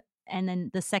crowd. And then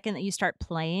the second that you start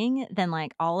playing, then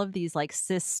like all of these like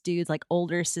cis dudes, like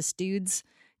older cis dudes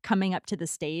coming up to the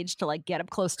stage to like get up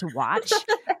close to watch.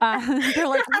 They're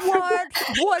like,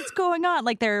 what's going on?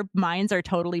 Like their minds are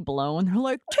totally blown. They're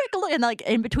like, take a look. And like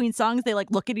in between songs, they like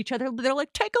look at each other. They're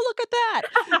like, take a look at that.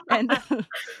 And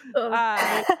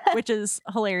which is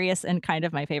hilarious and kind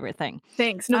of my favorite thing.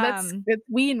 Thanks. No,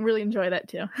 we really enjoy that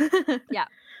too. Yeah.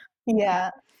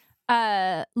 Yeah.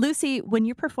 Lucy, when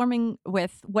you're performing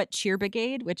with Cheer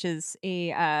Brigade, which is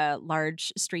a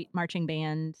large street marching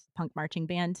band, punk marching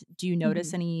band, do you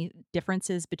notice any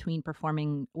differences between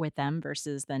performing with them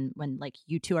versus then when like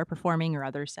you two are performing or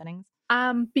other settings?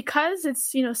 Because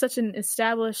it's, such an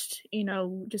established,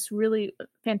 just really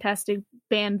fantastic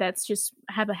band that's just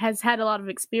has had a lot of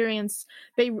experience.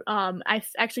 I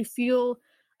actually feel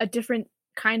a different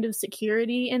kind of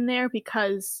security in there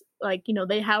because like,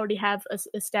 they already have a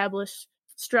established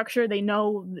structure. They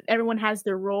know everyone has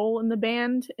their role in the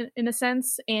band in a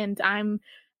sense, and I'm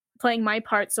playing my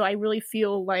part. So I really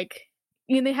feel like,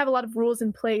 they have a lot of rules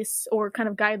in place or kind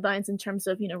of guidelines in terms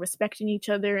of, respecting each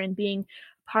other and being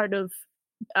part of,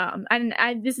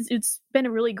 it's been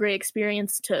a really great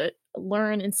experience to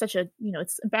learn in such a,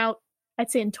 it's about, I'd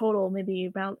say in total, maybe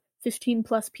about 15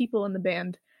 plus people in the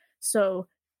band. So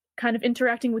kind of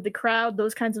interacting with the crowd,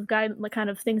 those kinds of kind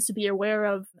of things to be aware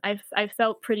of. I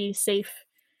felt pretty safe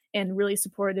and really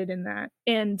supported in that.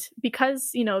 And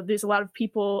because, there's a lot of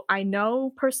people I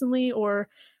know personally or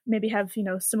maybe have,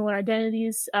 similar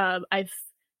identities, I've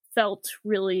felt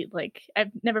really like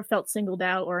I've never felt singled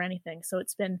out or anything. So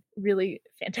it's been really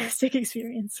fantastic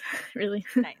experience. Really.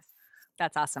 Nice.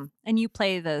 That's awesome. And you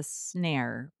play the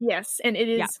snare. Yes. And it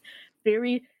is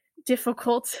very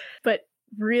difficult, but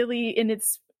really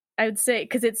I would say,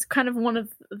 because it's kind of one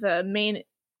of the main,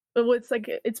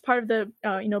 it's part of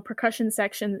the, percussion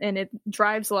section, and it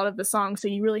drives a lot of the song. So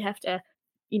you really have to,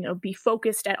 be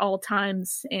focused at all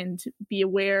times and be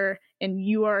aware. And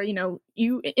you are,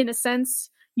 you, in a sense,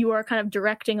 you are kind of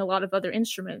directing a lot of other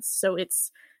instruments. So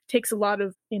takes a lot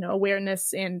of,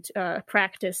 awareness and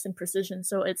practice and precision.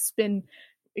 So it's been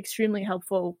extremely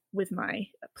helpful with my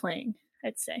playing,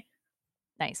 I'd say.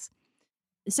 Nice.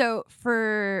 So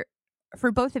for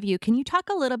both of you, can you talk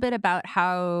a little bit about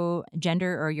how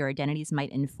gender or your identities might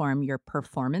inform your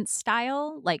performance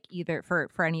style? Like either for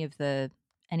any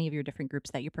of your different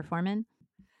groups that you perform in?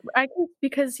 I think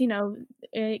because,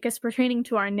 I guess pertaining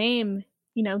to our name,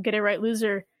 Get It Right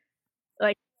Loser,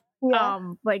 like,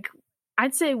 like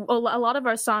I'd say a lot of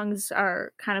our songs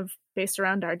are kind of based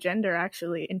around our gender,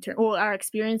 actually, our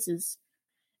experiences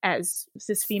as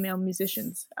cis female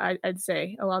musicians. I'd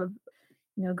say a lot of,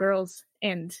 girls.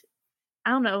 And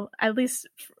I don't know, at least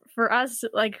for us,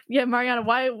 like, yeah, Mariana,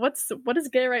 what does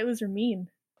Get It Right Loser mean?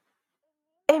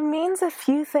 It means a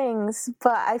few things,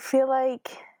 but I feel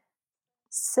like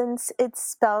since it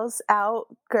spells out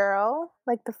girl,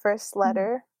 like the first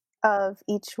letter of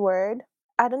each word,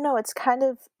 I don't know, it's kind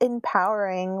of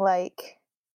empowering. Like,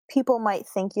 people might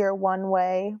think you're one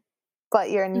way,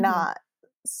 but you're not.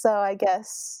 So I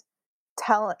guess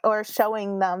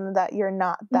showing them that you're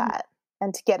not that,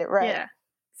 and to get it right. Yeah,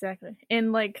 exactly.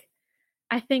 And like,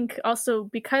 I think also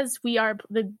because we are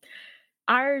the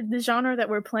genre that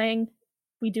we're playing,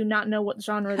 we do not know what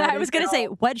genre that is. I was going to say,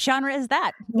 what genre is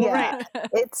that? Yeah,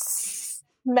 it's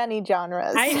many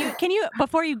genres. Can you,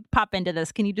 before you pop into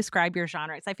this, can you describe your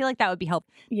genres? I feel like that would be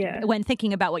helpful when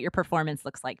thinking about what your performance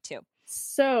looks like too.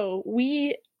 So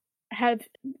we have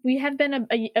been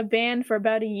a band for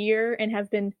about a year and have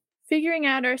been figuring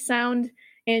out our sound,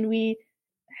 and we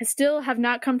still have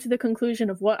not come to the conclusion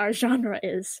of what our genre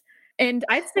is. And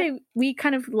I'd say we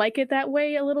kind of like it that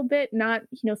way a little bit, not,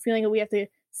 feeling that we have to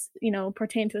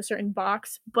pertain to a certain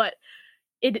box, but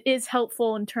it is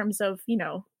helpful in terms of,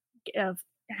 of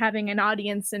having an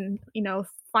audience and,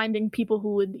 finding people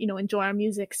who would, enjoy our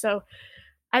music. So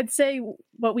I'd say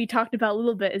what we talked about a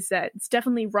little bit is that it's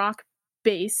definitely rock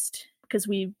based, because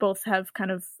we both have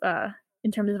kind of,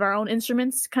 in terms of our own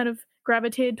instruments, kind of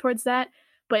gravitated towards that.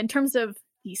 But in terms of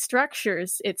the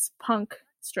structures, it's punk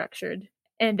structured.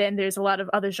 And then there's a lot of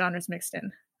other genres mixed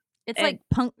in. It's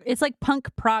like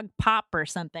punk prog pop or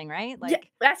something, right? Like,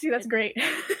 yeah, actually, that's great.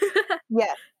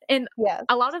 Yeah. And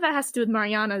a lot of that has to do with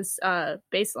Mariana's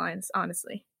bass lines,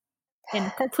 honestly.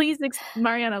 And please,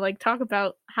 Mariana, like, talk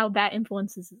about how that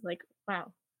influences, like,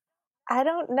 wow. I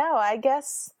don't know. I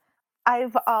guess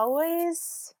I've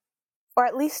always, or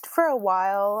at least for a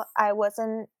while, I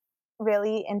wasn't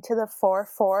really into the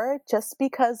 4/4 just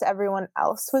because everyone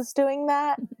else was doing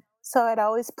that. So I'd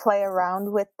always play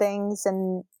around with things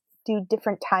and do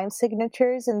different time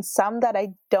signatures, and some that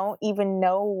I don't even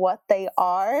know what they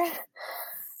are.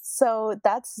 So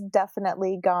that's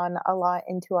definitely gone a lot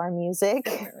into our music.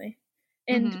 Definitely.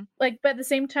 And but at the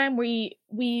same time, we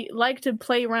like to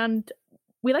play around.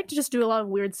 We like to just do a lot of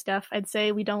weird stuff. I'd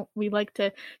say we like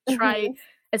to try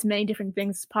as many different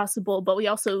things as possible, but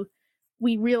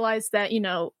we realize that,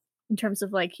 in terms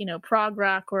of like, prog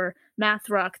rock or math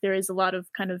rock, there is a lot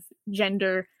of kind of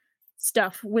gender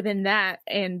stuff within that,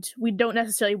 and we don't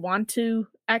necessarily want to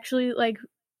actually like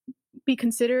be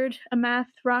considered a math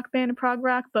rock band and prog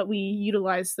rock, but we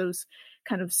utilize those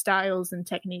kind of styles and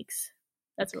techniques.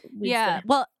 That's what we say.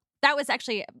 Well, that was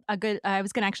actually I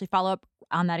was going to actually follow up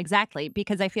on that exactly,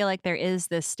 because I feel like there is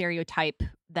this stereotype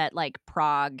that like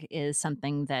prog is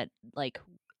something that like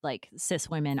cis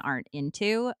women aren't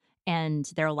into, and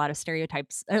there are a lot of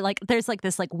stereotypes, or like there's like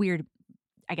this like weird,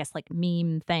 I guess, like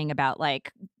meme thing about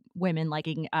like women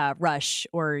liking Rush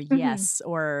or Yes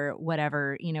or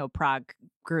whatever, prog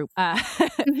group,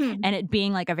 and it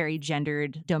being like a very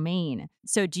gendered domain.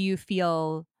 So do you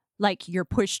feel like you're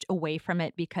pushed away from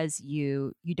it because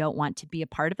you don't want to be a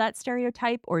part of that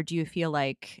stereotype, or do you feel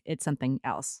like it's something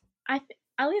else? At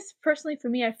least personally for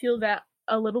me, I feel that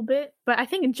a little bit, but I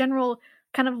think in general,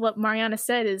 kind of what Mariana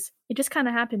said is it just kind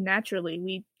of happened naturally.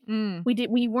 We've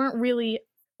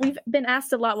been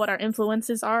asked a lot what our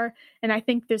influences are, and I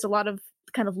think there's a lot of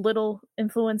kind of little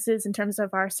influences in terms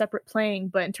of our separate playing,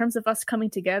 but in terms of us coming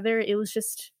together, it was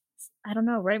just, I don't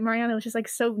know, right, Mariana? It was just like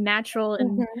so natural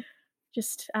and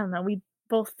just, I don't know, we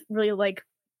both really like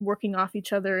working off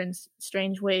each other in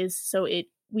strange ways. So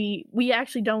we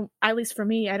actually don't, at least for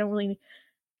me, I don't really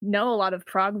know a lot of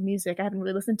prog music. I haven't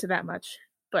really listened to that much,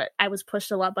 but I was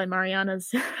pushed a lot by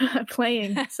Mariana's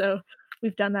playing. So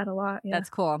we've done that a lot. Yeah. That's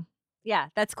cool. Yeah,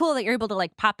 that's cool that you're able to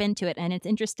like pop into it. And it's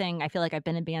interesting. I feel like I've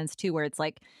been in bands too, where it's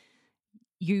like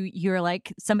you're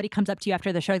like, somebody comes up to you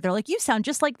after the show, they're like, you sound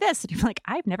just like this. And you're like,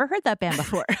 I've never heard that band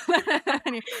before,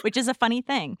 which is a funny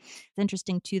thing. It's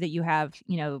interesting too that you have,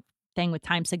 thing with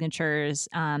time signatures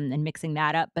and mixing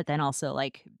that up, but then also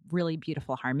like really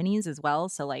beautiful harmonies as well.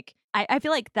 So like, I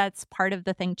feel like that's part of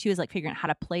the thing too, is like figuring out how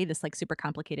to play this like super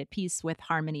complicated piece with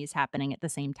harmonies happening at the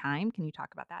same time. Can you talk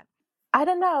about that? I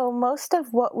don't know. Most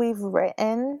of what we've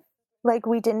written, like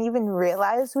we didn't even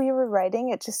realize we were writing.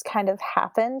 It just kind of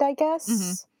happened, I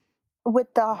guess.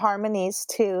 With the harmonies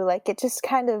too. Like it just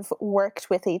kind of worked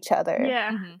with each other.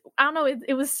 Yeah. I don't know.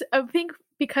 It was, I think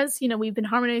because, we've been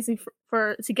harmonizing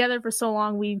for together for so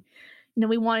long, we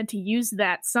wanted to use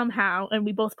that somehow. And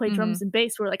we both play drums and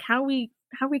bass. We're like, how are we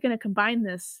going to combine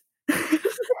this?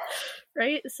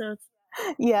 Right. So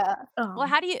yeah. Well,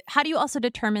 how do you also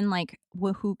determine like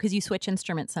who, because you switch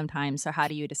instruments sometimes, so how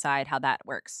do you decide how that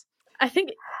works? I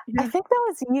think that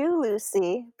was you,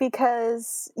 Lucy,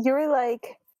 because you were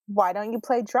like, why don't you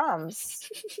play drums?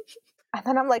 And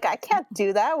then I'm like, I can't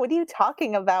do that. What are you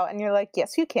talking about? And you're like,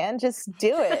 yes, you can. Just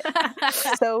do it.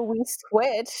 So we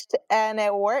switched and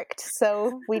it worked.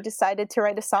 So we decided to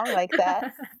write a song like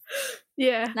that.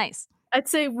 Yeah. Nice. I'd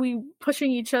say we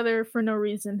pushing each other for no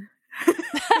reason.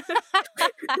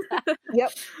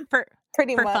 Yep.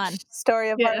 Pretty much fun. Story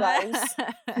of our lives.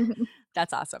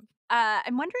 That's awesome.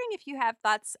 I'm wondering if you have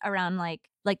thoughts around like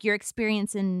your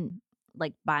experience in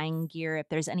like buying gear, if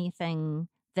there's anything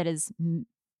that has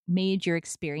made your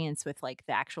experience with like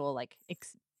the actual like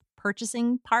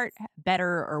purchasing part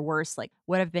better or worse. Like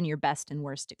what have been your best and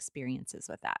worst experiences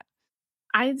with that?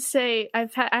 I'd say I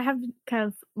have kind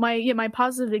of my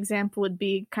positive example would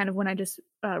be kind of when I just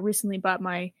recently bought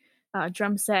my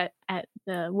drum set at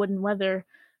the Wooden Weather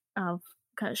kind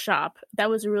of shop. That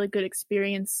was a really good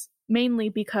experience, mainly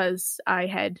because I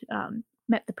had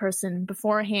met the person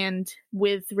beforehand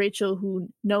with Rachel, who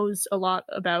knows a lot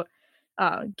about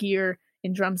gear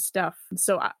in drum stuff.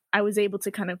 So I was able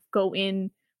to kind of go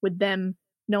in with them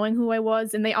knowing who I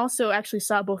was. And they also actually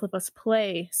saw both of us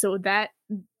play. So that,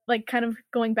 like, kind of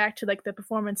going back to like the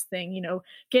performance thing, you know,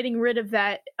 getting rid of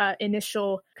that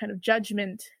initial kind of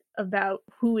judgment about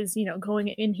who is, you know, going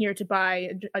in here to buy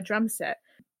a drum set.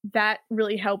 That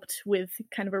really helped with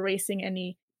kind of erasing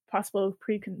any possible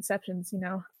preconceptions, you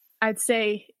know. I'd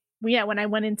say, yeah, when I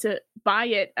went in to buy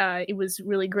it, it was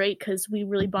really great because we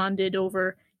really bonded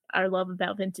over our love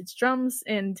about vintage drums.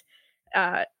 And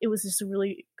it was just a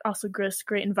really also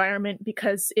great environment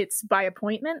because it's by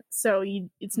appointment. So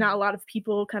it's not a lot of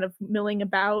people kind of milling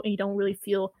about, and you don't really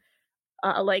feel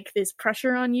like there's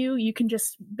pressure on you. You can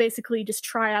just basically just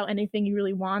try out anything you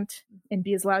really want and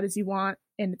be as loud as you want.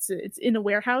 And it's in a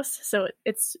warehouse. So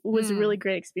it was a really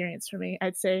great experience for me,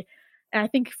 I'd say. And I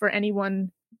think for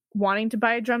anyone wanting to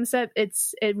buy a drum set,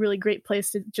 it's a really great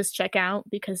place to just check out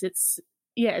because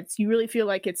you really feel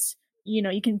like it's, you know,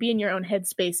 you can be in your own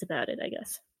headspace about it, I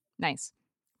guess. Nice.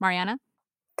 Mariana?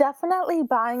 Definitely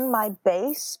buying my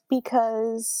bass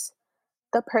because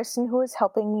the person who was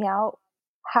helping me out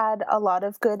had a lot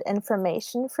of good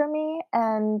information for me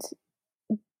and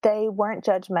they weren't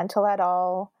judgmental at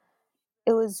all.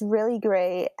 It was really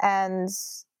great, and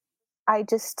I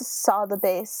just saw the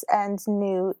bass and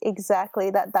knew exactly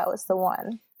that was the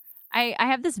one. I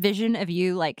have this vision of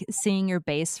you like seeing your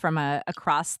bass from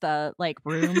across the like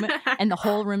room and the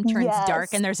whole room turns dark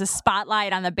and there's a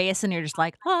spotlight on the bass and you're just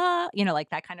like, you know,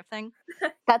 like that kind of thing.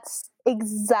 That's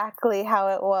exactly how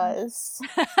it was.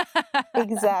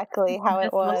 Exactly how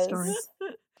it was.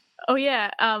 Oh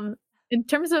yeah. In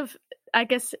terms of, I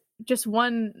guess, just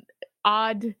one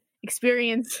odd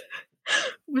experience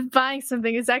with buying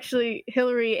something is actually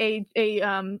Hillary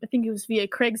I think it was via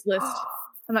Craigslist.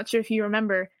 I'm not sure if you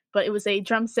remember, but it was a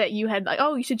drum set you had like,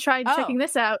 oh, you should try checking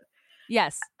this out.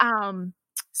 Yes.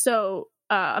 So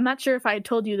I'm not sure if I had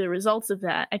told you the results of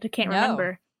that. I can't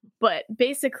remember. But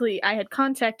basically, I had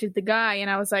contacted the guy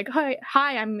and I was like, hi,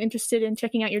 I'm interested in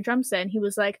checking out your drum set. And he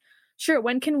was like, sure,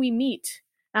 when can we meet?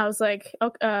 I was like,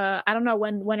 okay, I don't know,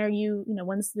 when are you, you know,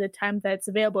 when's the time that's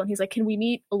available? And he's like, can we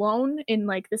meet alone in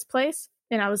like this place?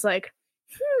 And I was like,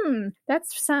 that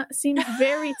seems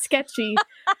very sketchy.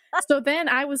 So then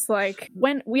I was like,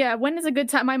 when is a good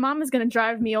time? My mom is going to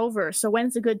drive me over. So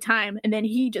when's a good time? And then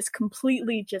he just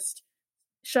completely just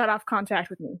shut off contact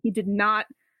with me. He did not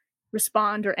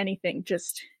respond or anything.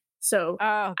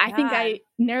 I think I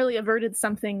narrowly averted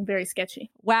something very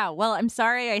sketchy. Wow. Well, I'm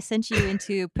sorry I sent you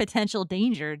into potential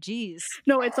danger. Jeez.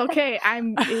 No, it's okay.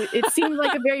 It seemed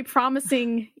like a very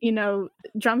promising, you know,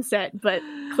 drum set, but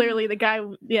clearly the guy,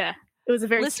 it was a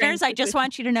very listeners. I just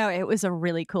want you to know it was a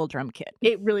really cool drum kit.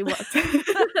 It really was.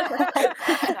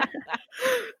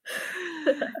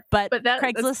 but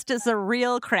Craigslist is a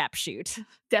real crapshoot.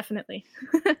 Definitely.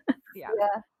 Yeah.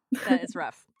 That is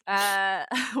rough.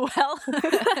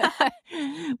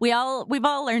 Well, we've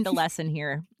all learned a lesson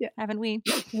here, haven't we?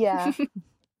 Yeah.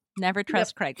 Never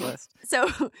trust Craigslist. So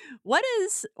what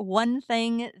is one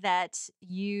thing that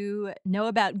you know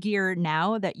about gear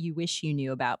now that you wish you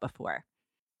knew about before?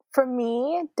 For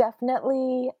me,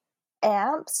 definitely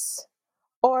amps,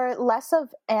 or less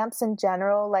of amps in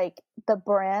general, like the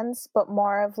brands, but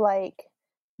more of like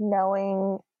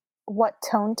knowing what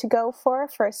tone to go for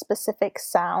a specific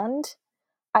sound.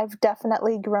 I've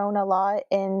definitely grown a lot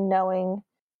in knowing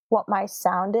what my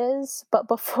sound is, but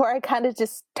before I kind of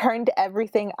just turned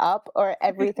everything up or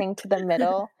everything to the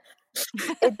middle,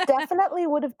 it definitely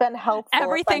would have been helpful.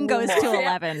 Everything goes to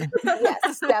 11.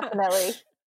 Yes, definitely.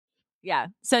 Yeah.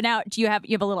 So now you have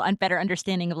a little better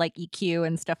understanding of like EQ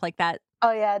and stuff like that?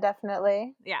 Oh yeah,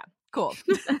 definitely. Yeah. Cool.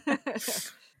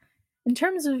 In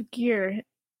terms of gear,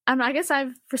 I guess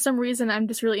for some reason, I'm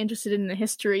just really interested in the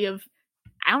history of,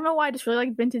 I don't know why, I just really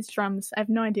like vintage drums. I have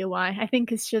no idea why. I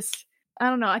think it's just, I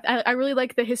don't know. I really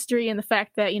like the history and the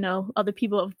fact that, you know, other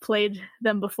people have played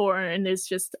them before. And there's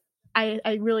just, I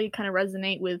really kind of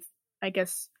resonate with, I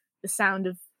guess, the sound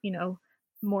of, you know,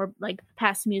 more like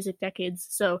past music decades.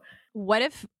 So what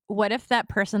if that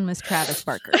person was Travis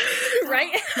Barker?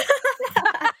 Right?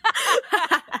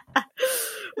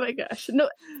 Oh my gosh. No.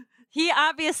 He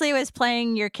obviously was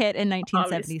playing your kit in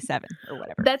 1977 or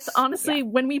whatever. That's honestly,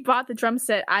 when we bought the drum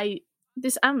set, I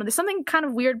don't know, there's something kind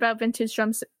of weird about vintage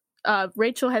drums.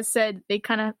 Rachel has said they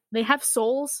have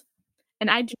souls, and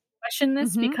I do question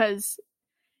this because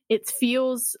it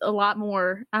feels a lot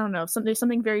more, I don't know, there's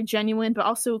something very genuine, but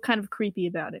also kind of creepy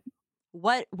about it.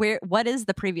 What is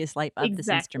the previous life of this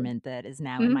instrument that is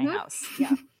now in my house?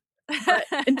 Yeah. But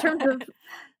in terms of,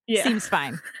 seems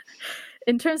fine.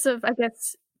 In terms of, I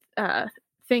guess,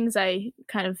 things I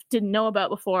kind of didn't know about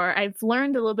before. I've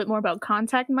learned a little bit more about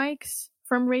contact mics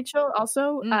from Rachel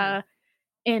also.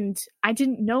 And I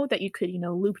didn't know that you could,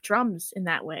 loop drums in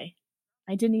that way.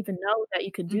 I didn't even know that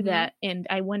you could do that. And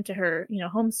I went to her,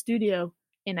 home studio,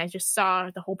 and I just saw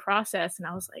the whole process, and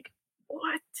I was like,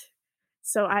 what?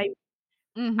 So I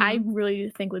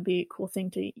really think would be a cool thing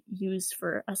to use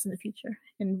for us in the future.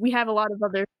 And we have a lot of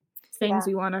other things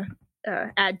we want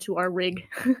to add to our rig.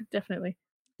 Definitely.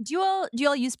 Do you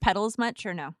all use pedals much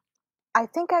or no? I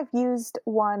think I've used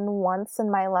one once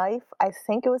in my life. I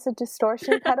think it was a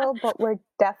distortion pedal, but we're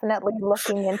definitely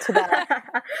looking into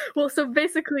that. Well, so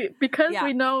basically, because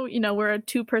we know, we're a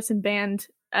 2-person band,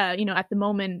 at the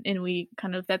moment, and we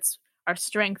that's our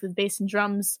strength with bass and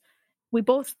drums. We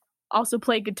both also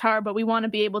play guitar, but we want to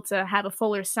be able to have a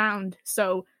fuller sound.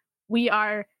 So we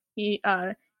are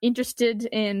interested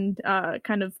in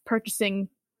kind of purchasing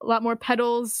a lot more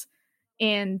pedals.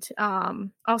 And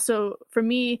also for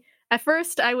me, at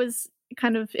first, I was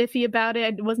kind of iffy about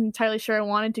it. I wasn't entirely sure I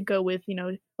wanted to go with,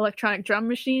 electronic drum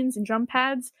machines and drum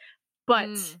pads. But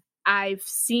I've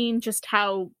seen just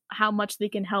how much they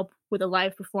can help with a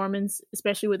live performance,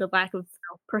 especially with a lack of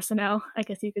personnel, I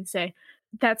guess you could say.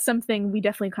 That's something we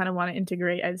definitely kind of want to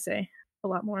integrate, I'd say, a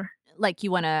lot more. Like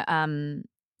you want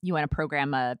to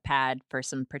program a pad for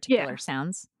some particular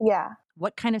sounds? Yeah.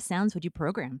 What kind of sounds would you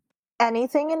program?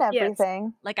 Anything and everything.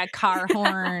 Yes. Like a car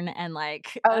horn and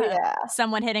like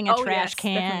someone hitting a trash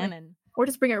can. Definitely. Or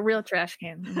just bring a real trash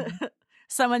can.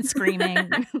 Someone screaming.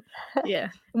 Yeah.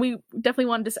 We definitely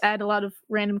want to just add a lot of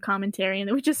random commentary, and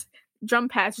then we just drum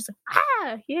pads, just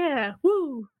yeah,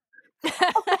 woo.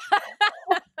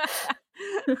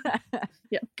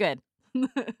 Yeah. Good.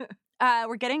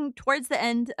 We're getting towards the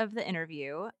end of the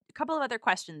interview. A couple of other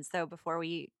questions, though, before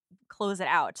we close it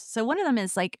out. So one of them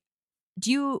is like,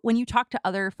 when you talk to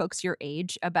other folks your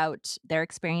age about their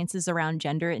experiences around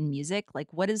gender in music,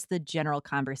 like what does the general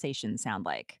conversation sound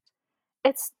like?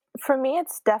 For me,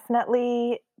 it's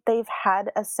definitely they've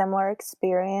had a similar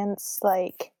experience,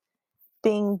 like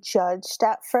being judged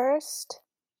at first,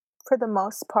 for the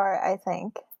most part, I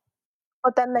think.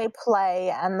 But then they play,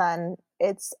 and then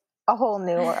it's a whole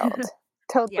new world.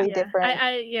 Totally different.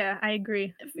 I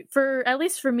agree. At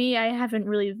least for me, I haven't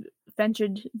really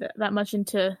ventured that much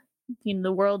into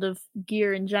the world of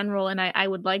gear in general, and I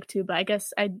would like to, but I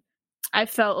guess I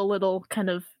felt a little kind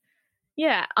of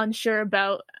unsure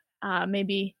about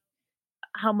maybe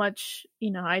how much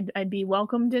I'd be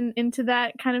welcomed into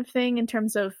that kind of thing in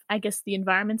terms of, I guess, the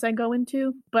environments I go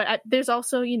into. But there's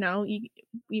also we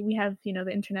have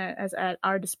the internet as at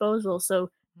our disposal, so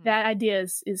that idea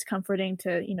is comforting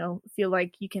to feel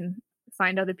like you can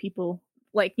find other people,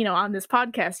 like on this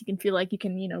podcast you can feel like you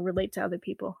can relate to other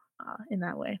people in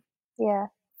that way. Yeah.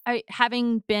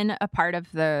 Having been a part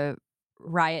of the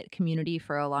Riot community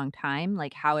for a long time,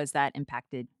 like how has that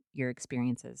impacted your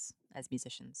experiences as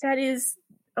musicians? That is,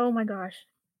 oh my gosh,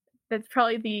 that's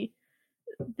probably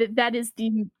that is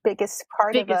the biggest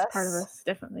part of us,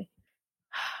 definitely.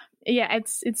 Yeah,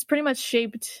 it's pretty much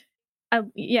shaped.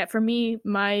 For me,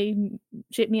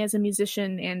 shaped me as a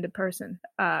musician and a person.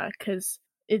 Because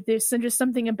there's just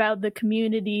something about the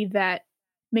community that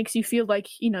makes you feel like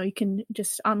you can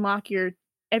just unlock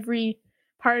every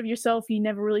part of yourself you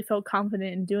never really felt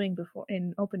confident in doing before,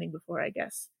 in opening before, I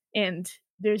guess. And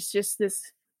there's just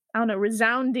this, I don't know,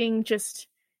 resounding just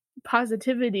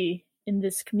positivity in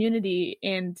this community,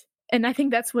 and I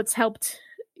think that's what's helped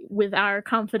with our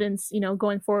confidence,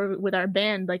 going forward with our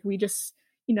band. Like we just,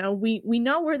 we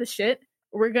know we're the shit.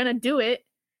 We're gonna do it,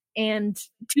 and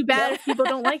too bad if people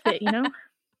don't like it,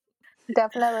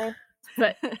 Definitely.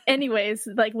 But anyways,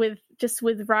 like with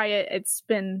Riot, it's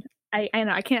been I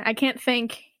know I can't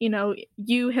thank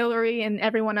you, Hillary, and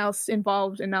everyone else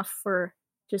involved enough for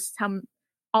just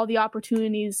all the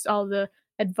opportunities, all the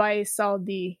advice, all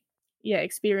the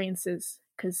experiences,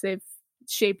 because they've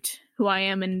shaped who I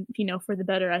am, and for the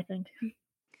better, I think.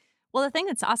 Well, the thing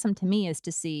that's awesome to me is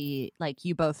to see like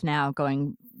you both now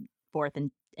going forth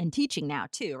and teaching now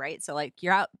too, right? So like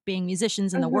you're out being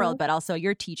musicians in the world, but also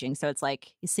you're teaching. So it's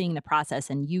like seeing the process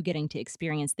and you getting to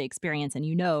experience the experience, and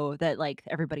that like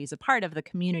everybody's a part of the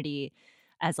community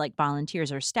as like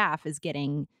volunteers or staff is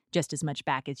getting just as much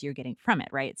back as you're getting from it,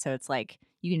 right? So it's like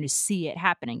you can just see it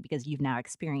happening because you've now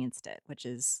experienced it, which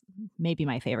is maybe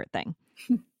my favorite thing.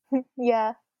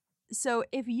 Yeah. So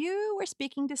if you were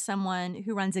speaking to someone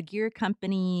who runs a gear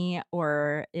company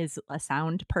or is a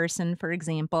sound person, for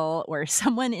example, or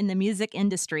someone in the music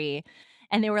industry,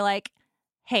 and they were like,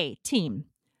 hey, team,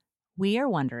 we are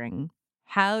wondering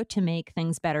how to make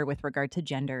things better with regard to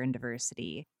gender and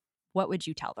diversity, what would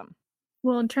you tell them?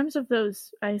 Well, in terms of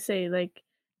those, I say like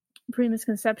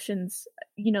premisconceptions,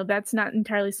 that's not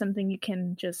entirely something you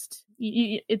can just,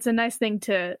 it's a nice thing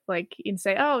to like, you can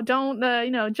say, oh, don't,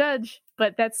 judge,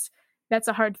 but that's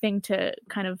a hard thing to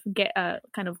kind of get,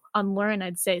 kind of unlearn,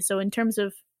 I'd say. So in terms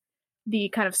of the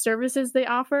kind of services they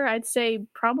offer, I'd say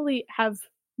probably have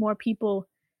more people,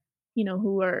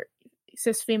 who are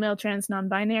cis, female, trans,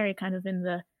 non-binary, kind of in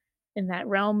that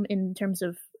realm in terms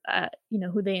of,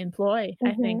 who they employ.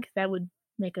 I think that would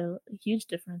make a huge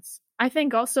difference. I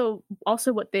think also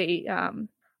what they,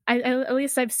 at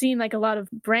least I've seen like a lot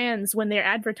of brands when they're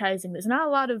advertising, there's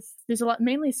a lot,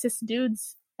 mainly cis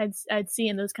dudes I'd see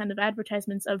in those kind of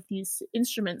advertisements of these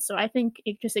instruments. So I think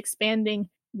it just expanding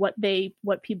how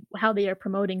they are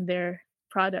promoting their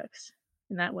products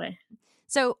in that way.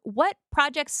 So what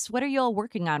are you all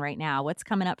working on right now? What's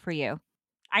coming up for you?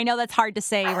 I know that's hard to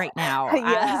say right now.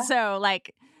 Yeah.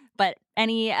 But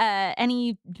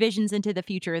any visions into the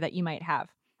future that you might have?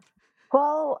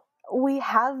 Well, we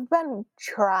have been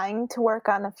trying to work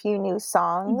on a few new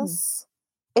songs.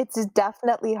 It's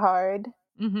definitely hard,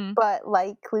 but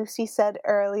like Lucy said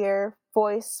earlier,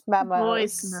 voice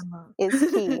memos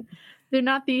is key. They're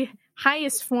not the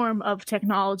highest form of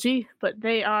technology, but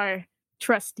they are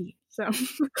trusty. So,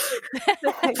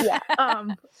 yeah.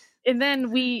 And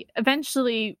then we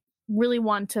eventually really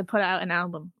want to put out an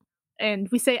album. And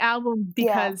we say album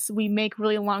because we make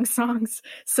really long songs.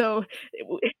 So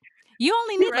you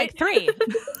only need like 3.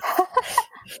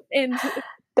 And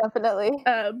definitely.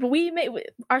 But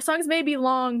our songs may be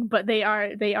long, but they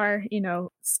are,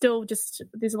 still just,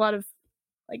 there's a lot of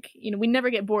like, we never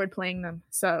get bored playing them.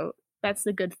 So that's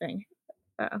the good thing.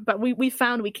 But we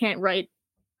found we can't write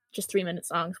just 3-minute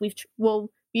songs.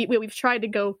 We've tried to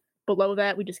go below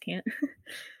that. We just can't.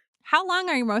 How long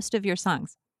are most of your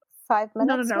songs? 5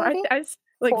 minutes? No. Maybe? I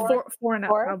like four and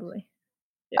up probably.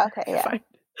 Yeah, okay, yeah. 5.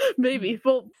 Maybe.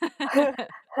 Well,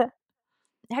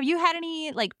 have you had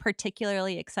any like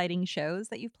particularly exciting shows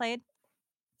that you've played?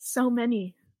 So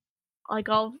many. Like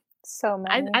all. So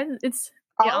many.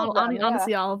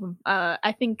 Honestly, all of them.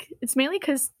 I think it's mainly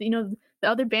because the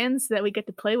other bands that we get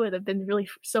to play with have been really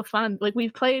so fun. Like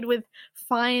we've played with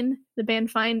Fine, the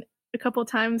band Fine, a couple of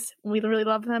times. We really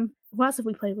love them. Who else have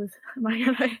we played with?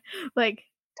 Like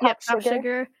Top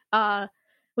Sugar.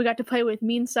 We got to play with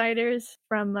Meansiders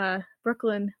from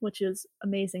Brooklyn, which is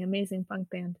amazing punk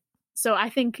band. So I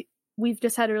think we've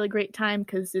just had a really great time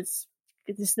because it's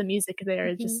just the music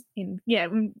there. Just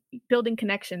building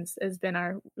connections has been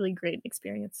our really great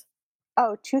experience.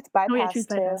 Oh, Truth Bypass. Oh yeah, Truth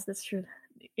Bypass. That's true.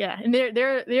 Yeah, and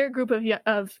they're a group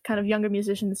of kind of younger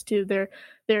musicians too.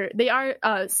 They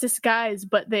are cis guys,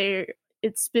 but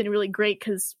it's been really great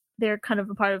because they're kind of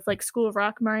a part of like School of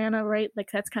Rock, Mariana, right? Like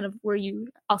that's kind of where you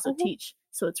also teach.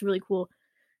 So it's really cool.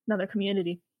 Another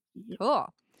community.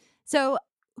 Cool. So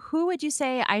who would you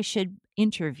say I should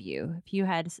interview if you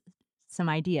had some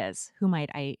ideas? Who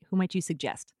might you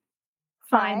suggest?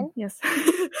 Fine. Yes.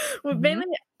 Well, mainly,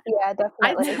 yeah,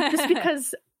 definitely. Just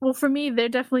because, well, for me, they're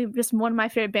definitely just one of my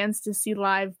favorite bands to see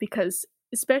live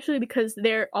especially because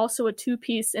they're also a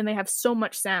 2-piece and they have so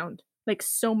much sound.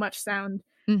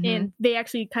 And they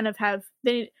actually kind of have,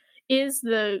 the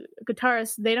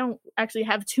guitarist, they don't actually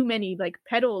have too many like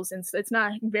pedals, and so it's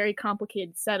not a very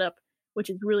complicated setup, which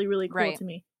is really, really cool to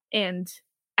me. And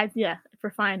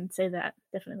for Fine, I'd say that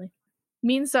definitely.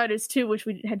 Meansiders too, which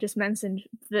we had just mentioned,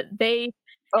 that they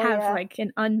have like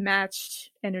an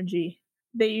unmatched energy.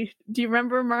 Do you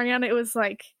remember, Mariana? It was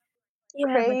like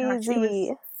crazy. Oh my gosh,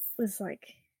 it was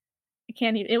like, I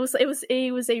can't even. It was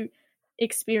a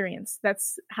experience.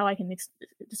 That's how I can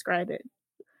describe it.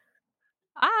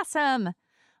 Awesome.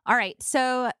 All right,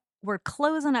 so we're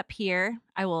closing up here.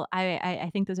 I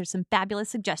think those are some fabulous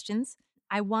suggestions.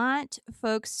 I want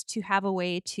folks to have a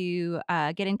way to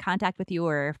get in contact with you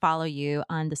or follow you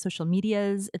on the social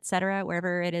medias, etc.,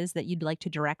 wherever it is that you'd like to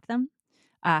direct them.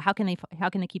 How can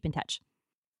they keep in touch?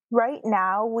 Right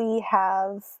now, we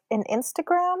have an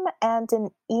Instagram and an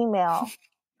email.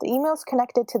 The email's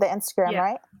connected to the Instagram,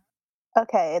 right?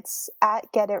 Okay, it's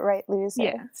at Get It Right Loser.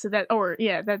 Yeah, so that's our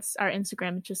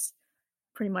Instagram. It's just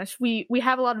pretty much we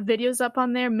have a lot of videos up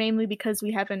on there, mainly because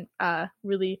we haven't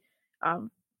really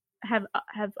have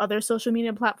other social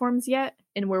media platforms yet,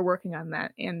 and we're working on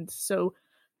that. And so,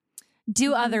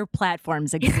 do other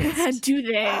platforms exist? Do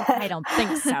they? I don't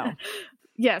think so.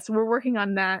 Yes, we're working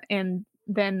on that, and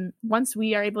then once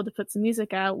we are able to put some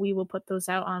music out, we will put those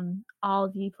out on all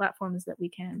the platforms that we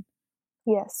can.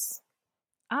 Yes.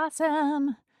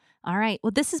 Awesome. All right.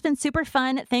 Well, this has been super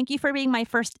fun. Thank you for being my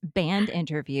first band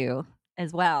interview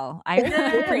as well. I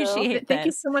really appreciate it. Thank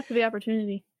you so much for the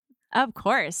opportunity. Of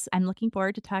course. I'm looking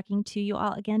forward to talking to you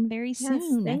all again very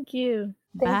soon. Yes, thank you.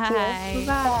 Thank you. Bye.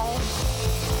 Bye.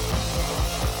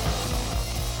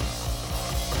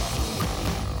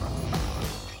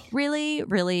 Really,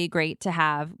 really great to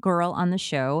have G.I.R.L on the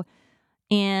show.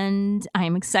 And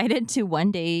I'm excited to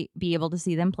one day be able to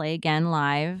see them play again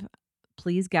live.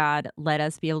 Please, God, let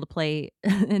us be able to play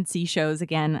and see shows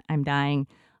again. I'm dying.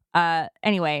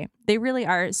 Anyway, they really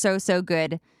are so, so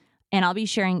good. And I'll be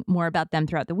sharing more about them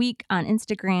throughout the week on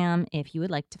Instagram if you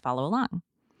would like to follow along.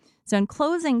 So in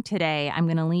closing today, I'm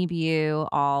going to leave you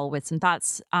all with some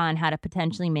thoughts on how to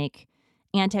potentially make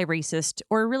anti-racist,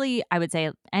 or really, I would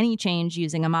say, any change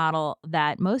using a model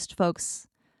that most folks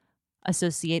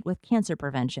associate with cancer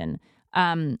prevention.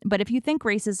 But if you think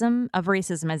racism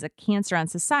as a cancer on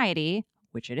society,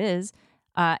 which it is,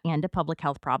 and a public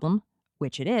health problem,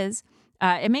 which it is,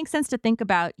 it makes sense to think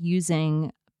about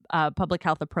using a public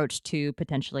health approach to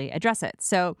potentially address it.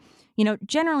 So,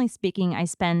 generally speaking, I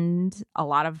spend a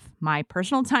lot of my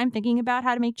personal time thinking about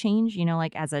how to make change,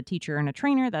 like as a teacher and a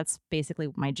trainer. That's basically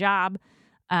my job.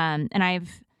 And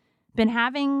I've been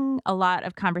having a lot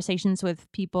of conversations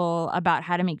with people about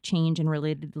how to make change, and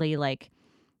relatedly, like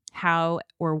how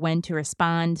or when to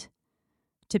respond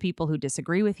to people who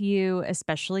disagree with you,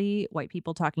 especially white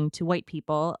people talking to white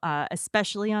people,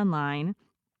 especially online,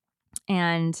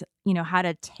 and how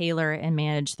to tailor and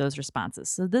manage those responses.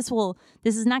 So this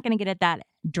is not going to get at that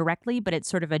directly, but it's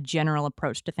sort of a general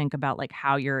approach to think about like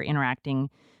how you're interacting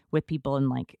with people and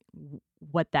like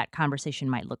what that conversation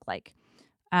might look like.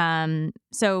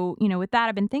 So, with that,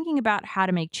 I've been thinking about how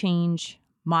to make change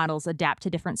models adapt to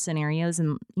different scenarios.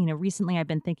 And, recently I've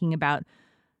been thinking about,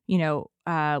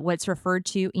 what's referred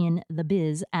to in the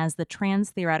biz as the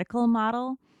trans-theoretical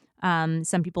model.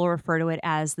 Some people refer to it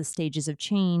as the stages of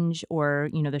change, or,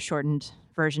 the shortened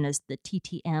version is the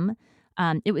TTM.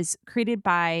 It was created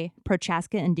by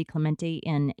Prochaska and DiClemente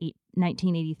in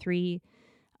 1983.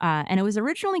 And it was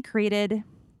originally created,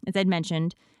 as I'd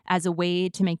mentioned, as a way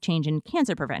to make change in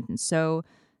cancer prevention. So,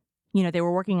 they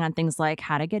were working on things like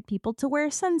how to get people to wear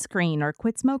sunscreen or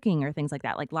quit smoking or things like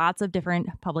that, like lots of different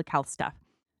public health stuff.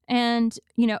 And,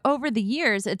 over the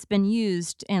years, it's been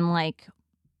used in like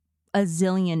a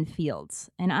zillion fields.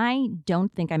 And I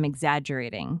don't think I'm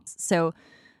exaggerating. So,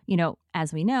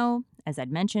 as we know, as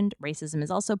I'd mentioned, racism is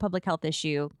also a public health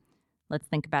issue. Let's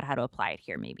think about how to apply it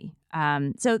here, maybe.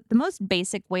 So the most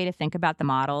basic way to think about the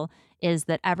model is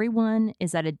that everyone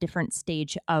is at a different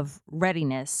stage of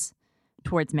readiness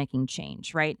towards making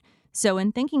change, right? So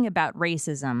in thinking about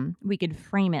racism, we could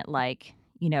frame it like,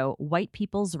 white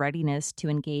people's readiness to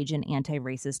engage in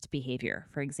anti-racist behavior,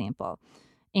 for example.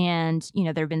 And,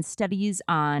 there have been studies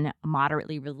on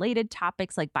moderately related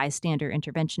topics like bystander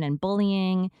intervention and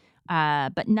bullying,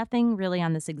 but nothing really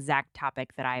on this exact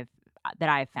topic that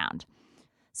I've found.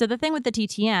 So the thing with the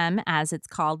TTM, as it's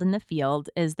called in the field,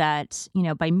 is that,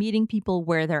 by meeting people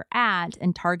where they're at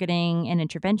and targeting an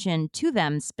intervention to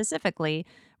them specifically,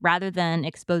 rather than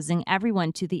exposing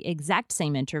everyone to the exact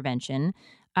same intervention,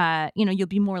 you'll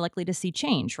be more likely to see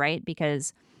change, right?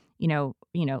 Because, lo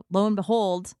and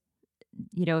behold,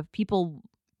 if people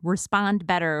respond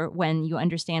better when you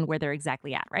understand where they're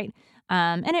exactly at, right?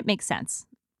 And it makes sense.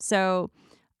 So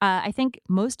I think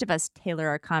most of us tailor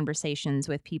our conversations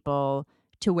with people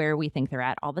to where we think they're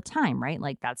at all the time, right?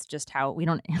 Like that's just how we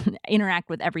don't interact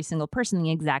with every single person the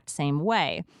exact same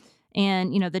way.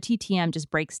 And, the TTM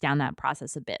just breaks down that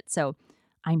process a bit. So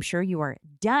I'm sure you are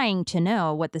dying to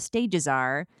know what the stages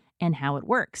are and how it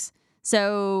works.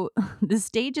 So the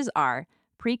stages are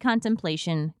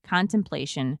pre-contemplation,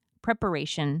 contemplation,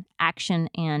 preparation, action,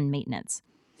 and maintenance.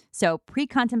 So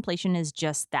pre-contemplation is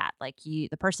just that. Like the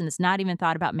person has not even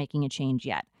thought about making a change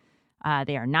yet.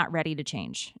 They are not ready to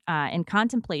change. In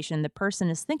contemplation, the person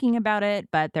is thinking about it,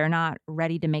 but they're not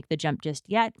ready to make the jump just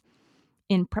yet.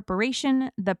 In preparation,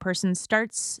 the person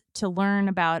starts to learn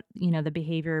about, the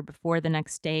behavior before the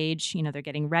next stage. They're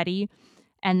getting ready.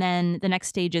 And then the next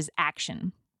stage is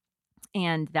action.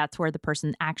 And that's where the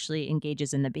person actually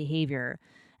engages in the behavior.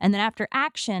 And then after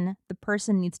action, the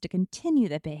person needs to continue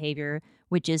the behavior,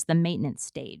 which is the maintenance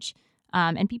stage.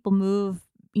 And people move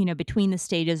between the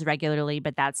stages regularly,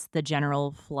 but that's the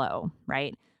general flow,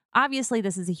 right? Obviously,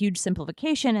 this is a huge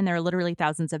simplification, and there are literally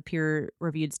thousands of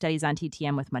peer-reviewed studies on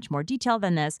TTM with much more detail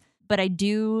than this. But I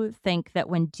do think that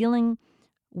when dealing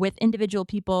with individual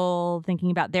people,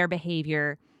 thinking about their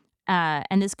behavior,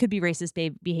 and this could be racist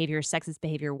behavior, sexist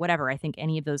behavior, whatever, I think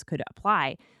any of those could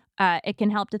apply, it can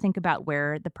help to think about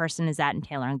where the person is at and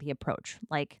tailoring the approach.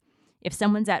 Like, if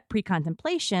someone's at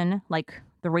pre-contemplation, like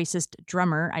the racist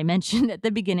drummer I mentioned at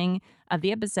the beginning of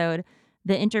the episode,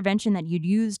 the intervention that you'd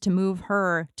use to move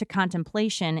her to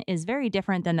contemplation is very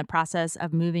different than the process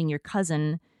of moving your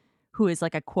cousin who is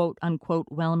like a quote unquote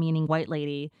well-meaning white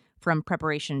lady from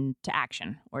preparation to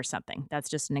action or something. That's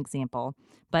just an example.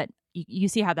 But you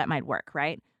see how that might work,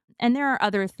 right? And there are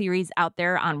other theories out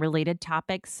there on related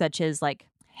topics, such as like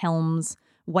Helm's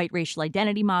white racial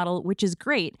identity model, which is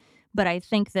great. But I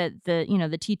think that the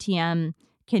TTM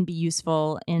can be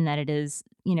useful in that it is,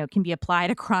 can be applied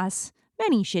across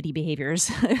many shitty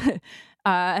behaviors.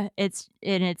 It's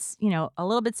a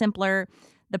little bit simpler.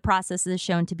 The process is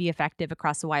shown to be effective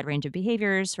across a wide range of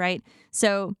behaviors, right?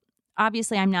 So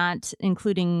obviously I'm not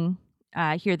including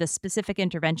here the specific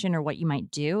intervention or what you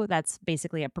might do. That's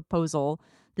basically a proposal.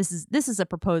 This is a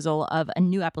proposal of a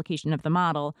new application of the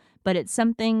model, but it's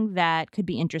something that could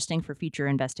be interesting for future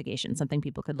investigation, something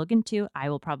people could look into. I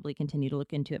will probably continue to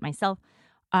look into it myself.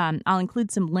 I'll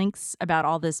include some links about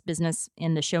all this business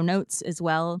in the show notes as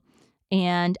well,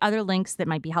 and other links that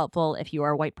might be helpful if you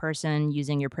are a white person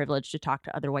using your privilege to talk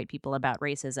to other white people about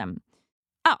racism.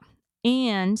 Oh,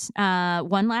 and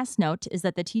one last note is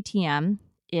that the TTM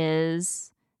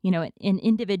is, an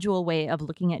individual way of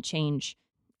looking at change.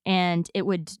 And it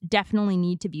would definitely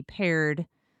need to be paired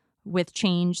with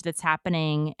change that's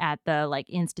happening at the like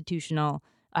institutional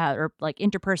or like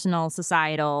interpersonal,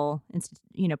 societal,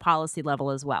 policy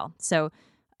level as well. So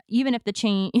even if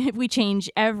if we change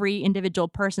every individual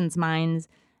person's minds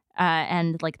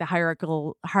and like the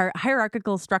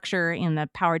hierarchical structure and the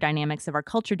power dynamics of our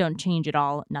culture don't change at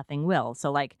all, nothing will.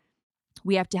 So like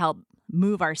we have to help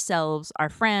move ourselves, our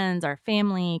friends, our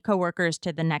family, coworkers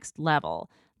to the next level.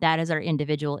 That is our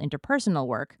individual interpersonal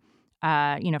work,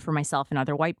 for myself and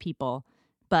other white people.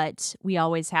 But we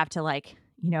always have to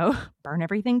burn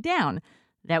everything down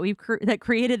that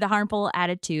created the harmful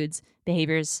attitudes,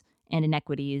 behaviors, and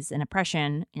inequities and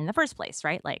oppression in the first place,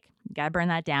 right? Like, you got to burn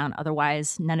that down.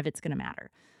 Otherwise, none of it's going to matter.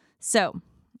 So,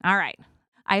 all right.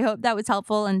 I hope that was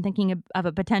helpful in thinking of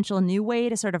a potential new way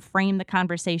to sort of frame the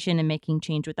conversation and making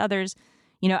change with others.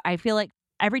 I feel like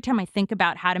every time I think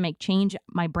about how to make change,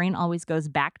 my brain always goes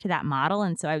back to that model.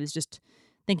 And so I was just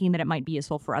thinking that it might be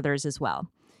useful for others as well.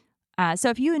 So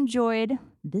if you enjoyed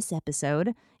this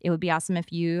episode, it would be awesome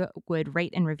if you would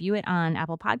rate and review it on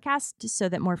Apple Podcasts so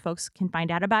that more folks can find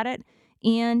out about it.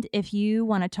 And if you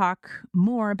want to talk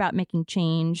more about making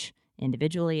change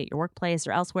individually at your workplace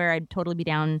or elsewhere, I'd totally be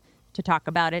down to talk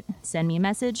about it. Send me a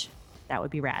message. That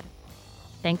would be rad.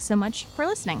 Thanks so much for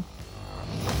listening.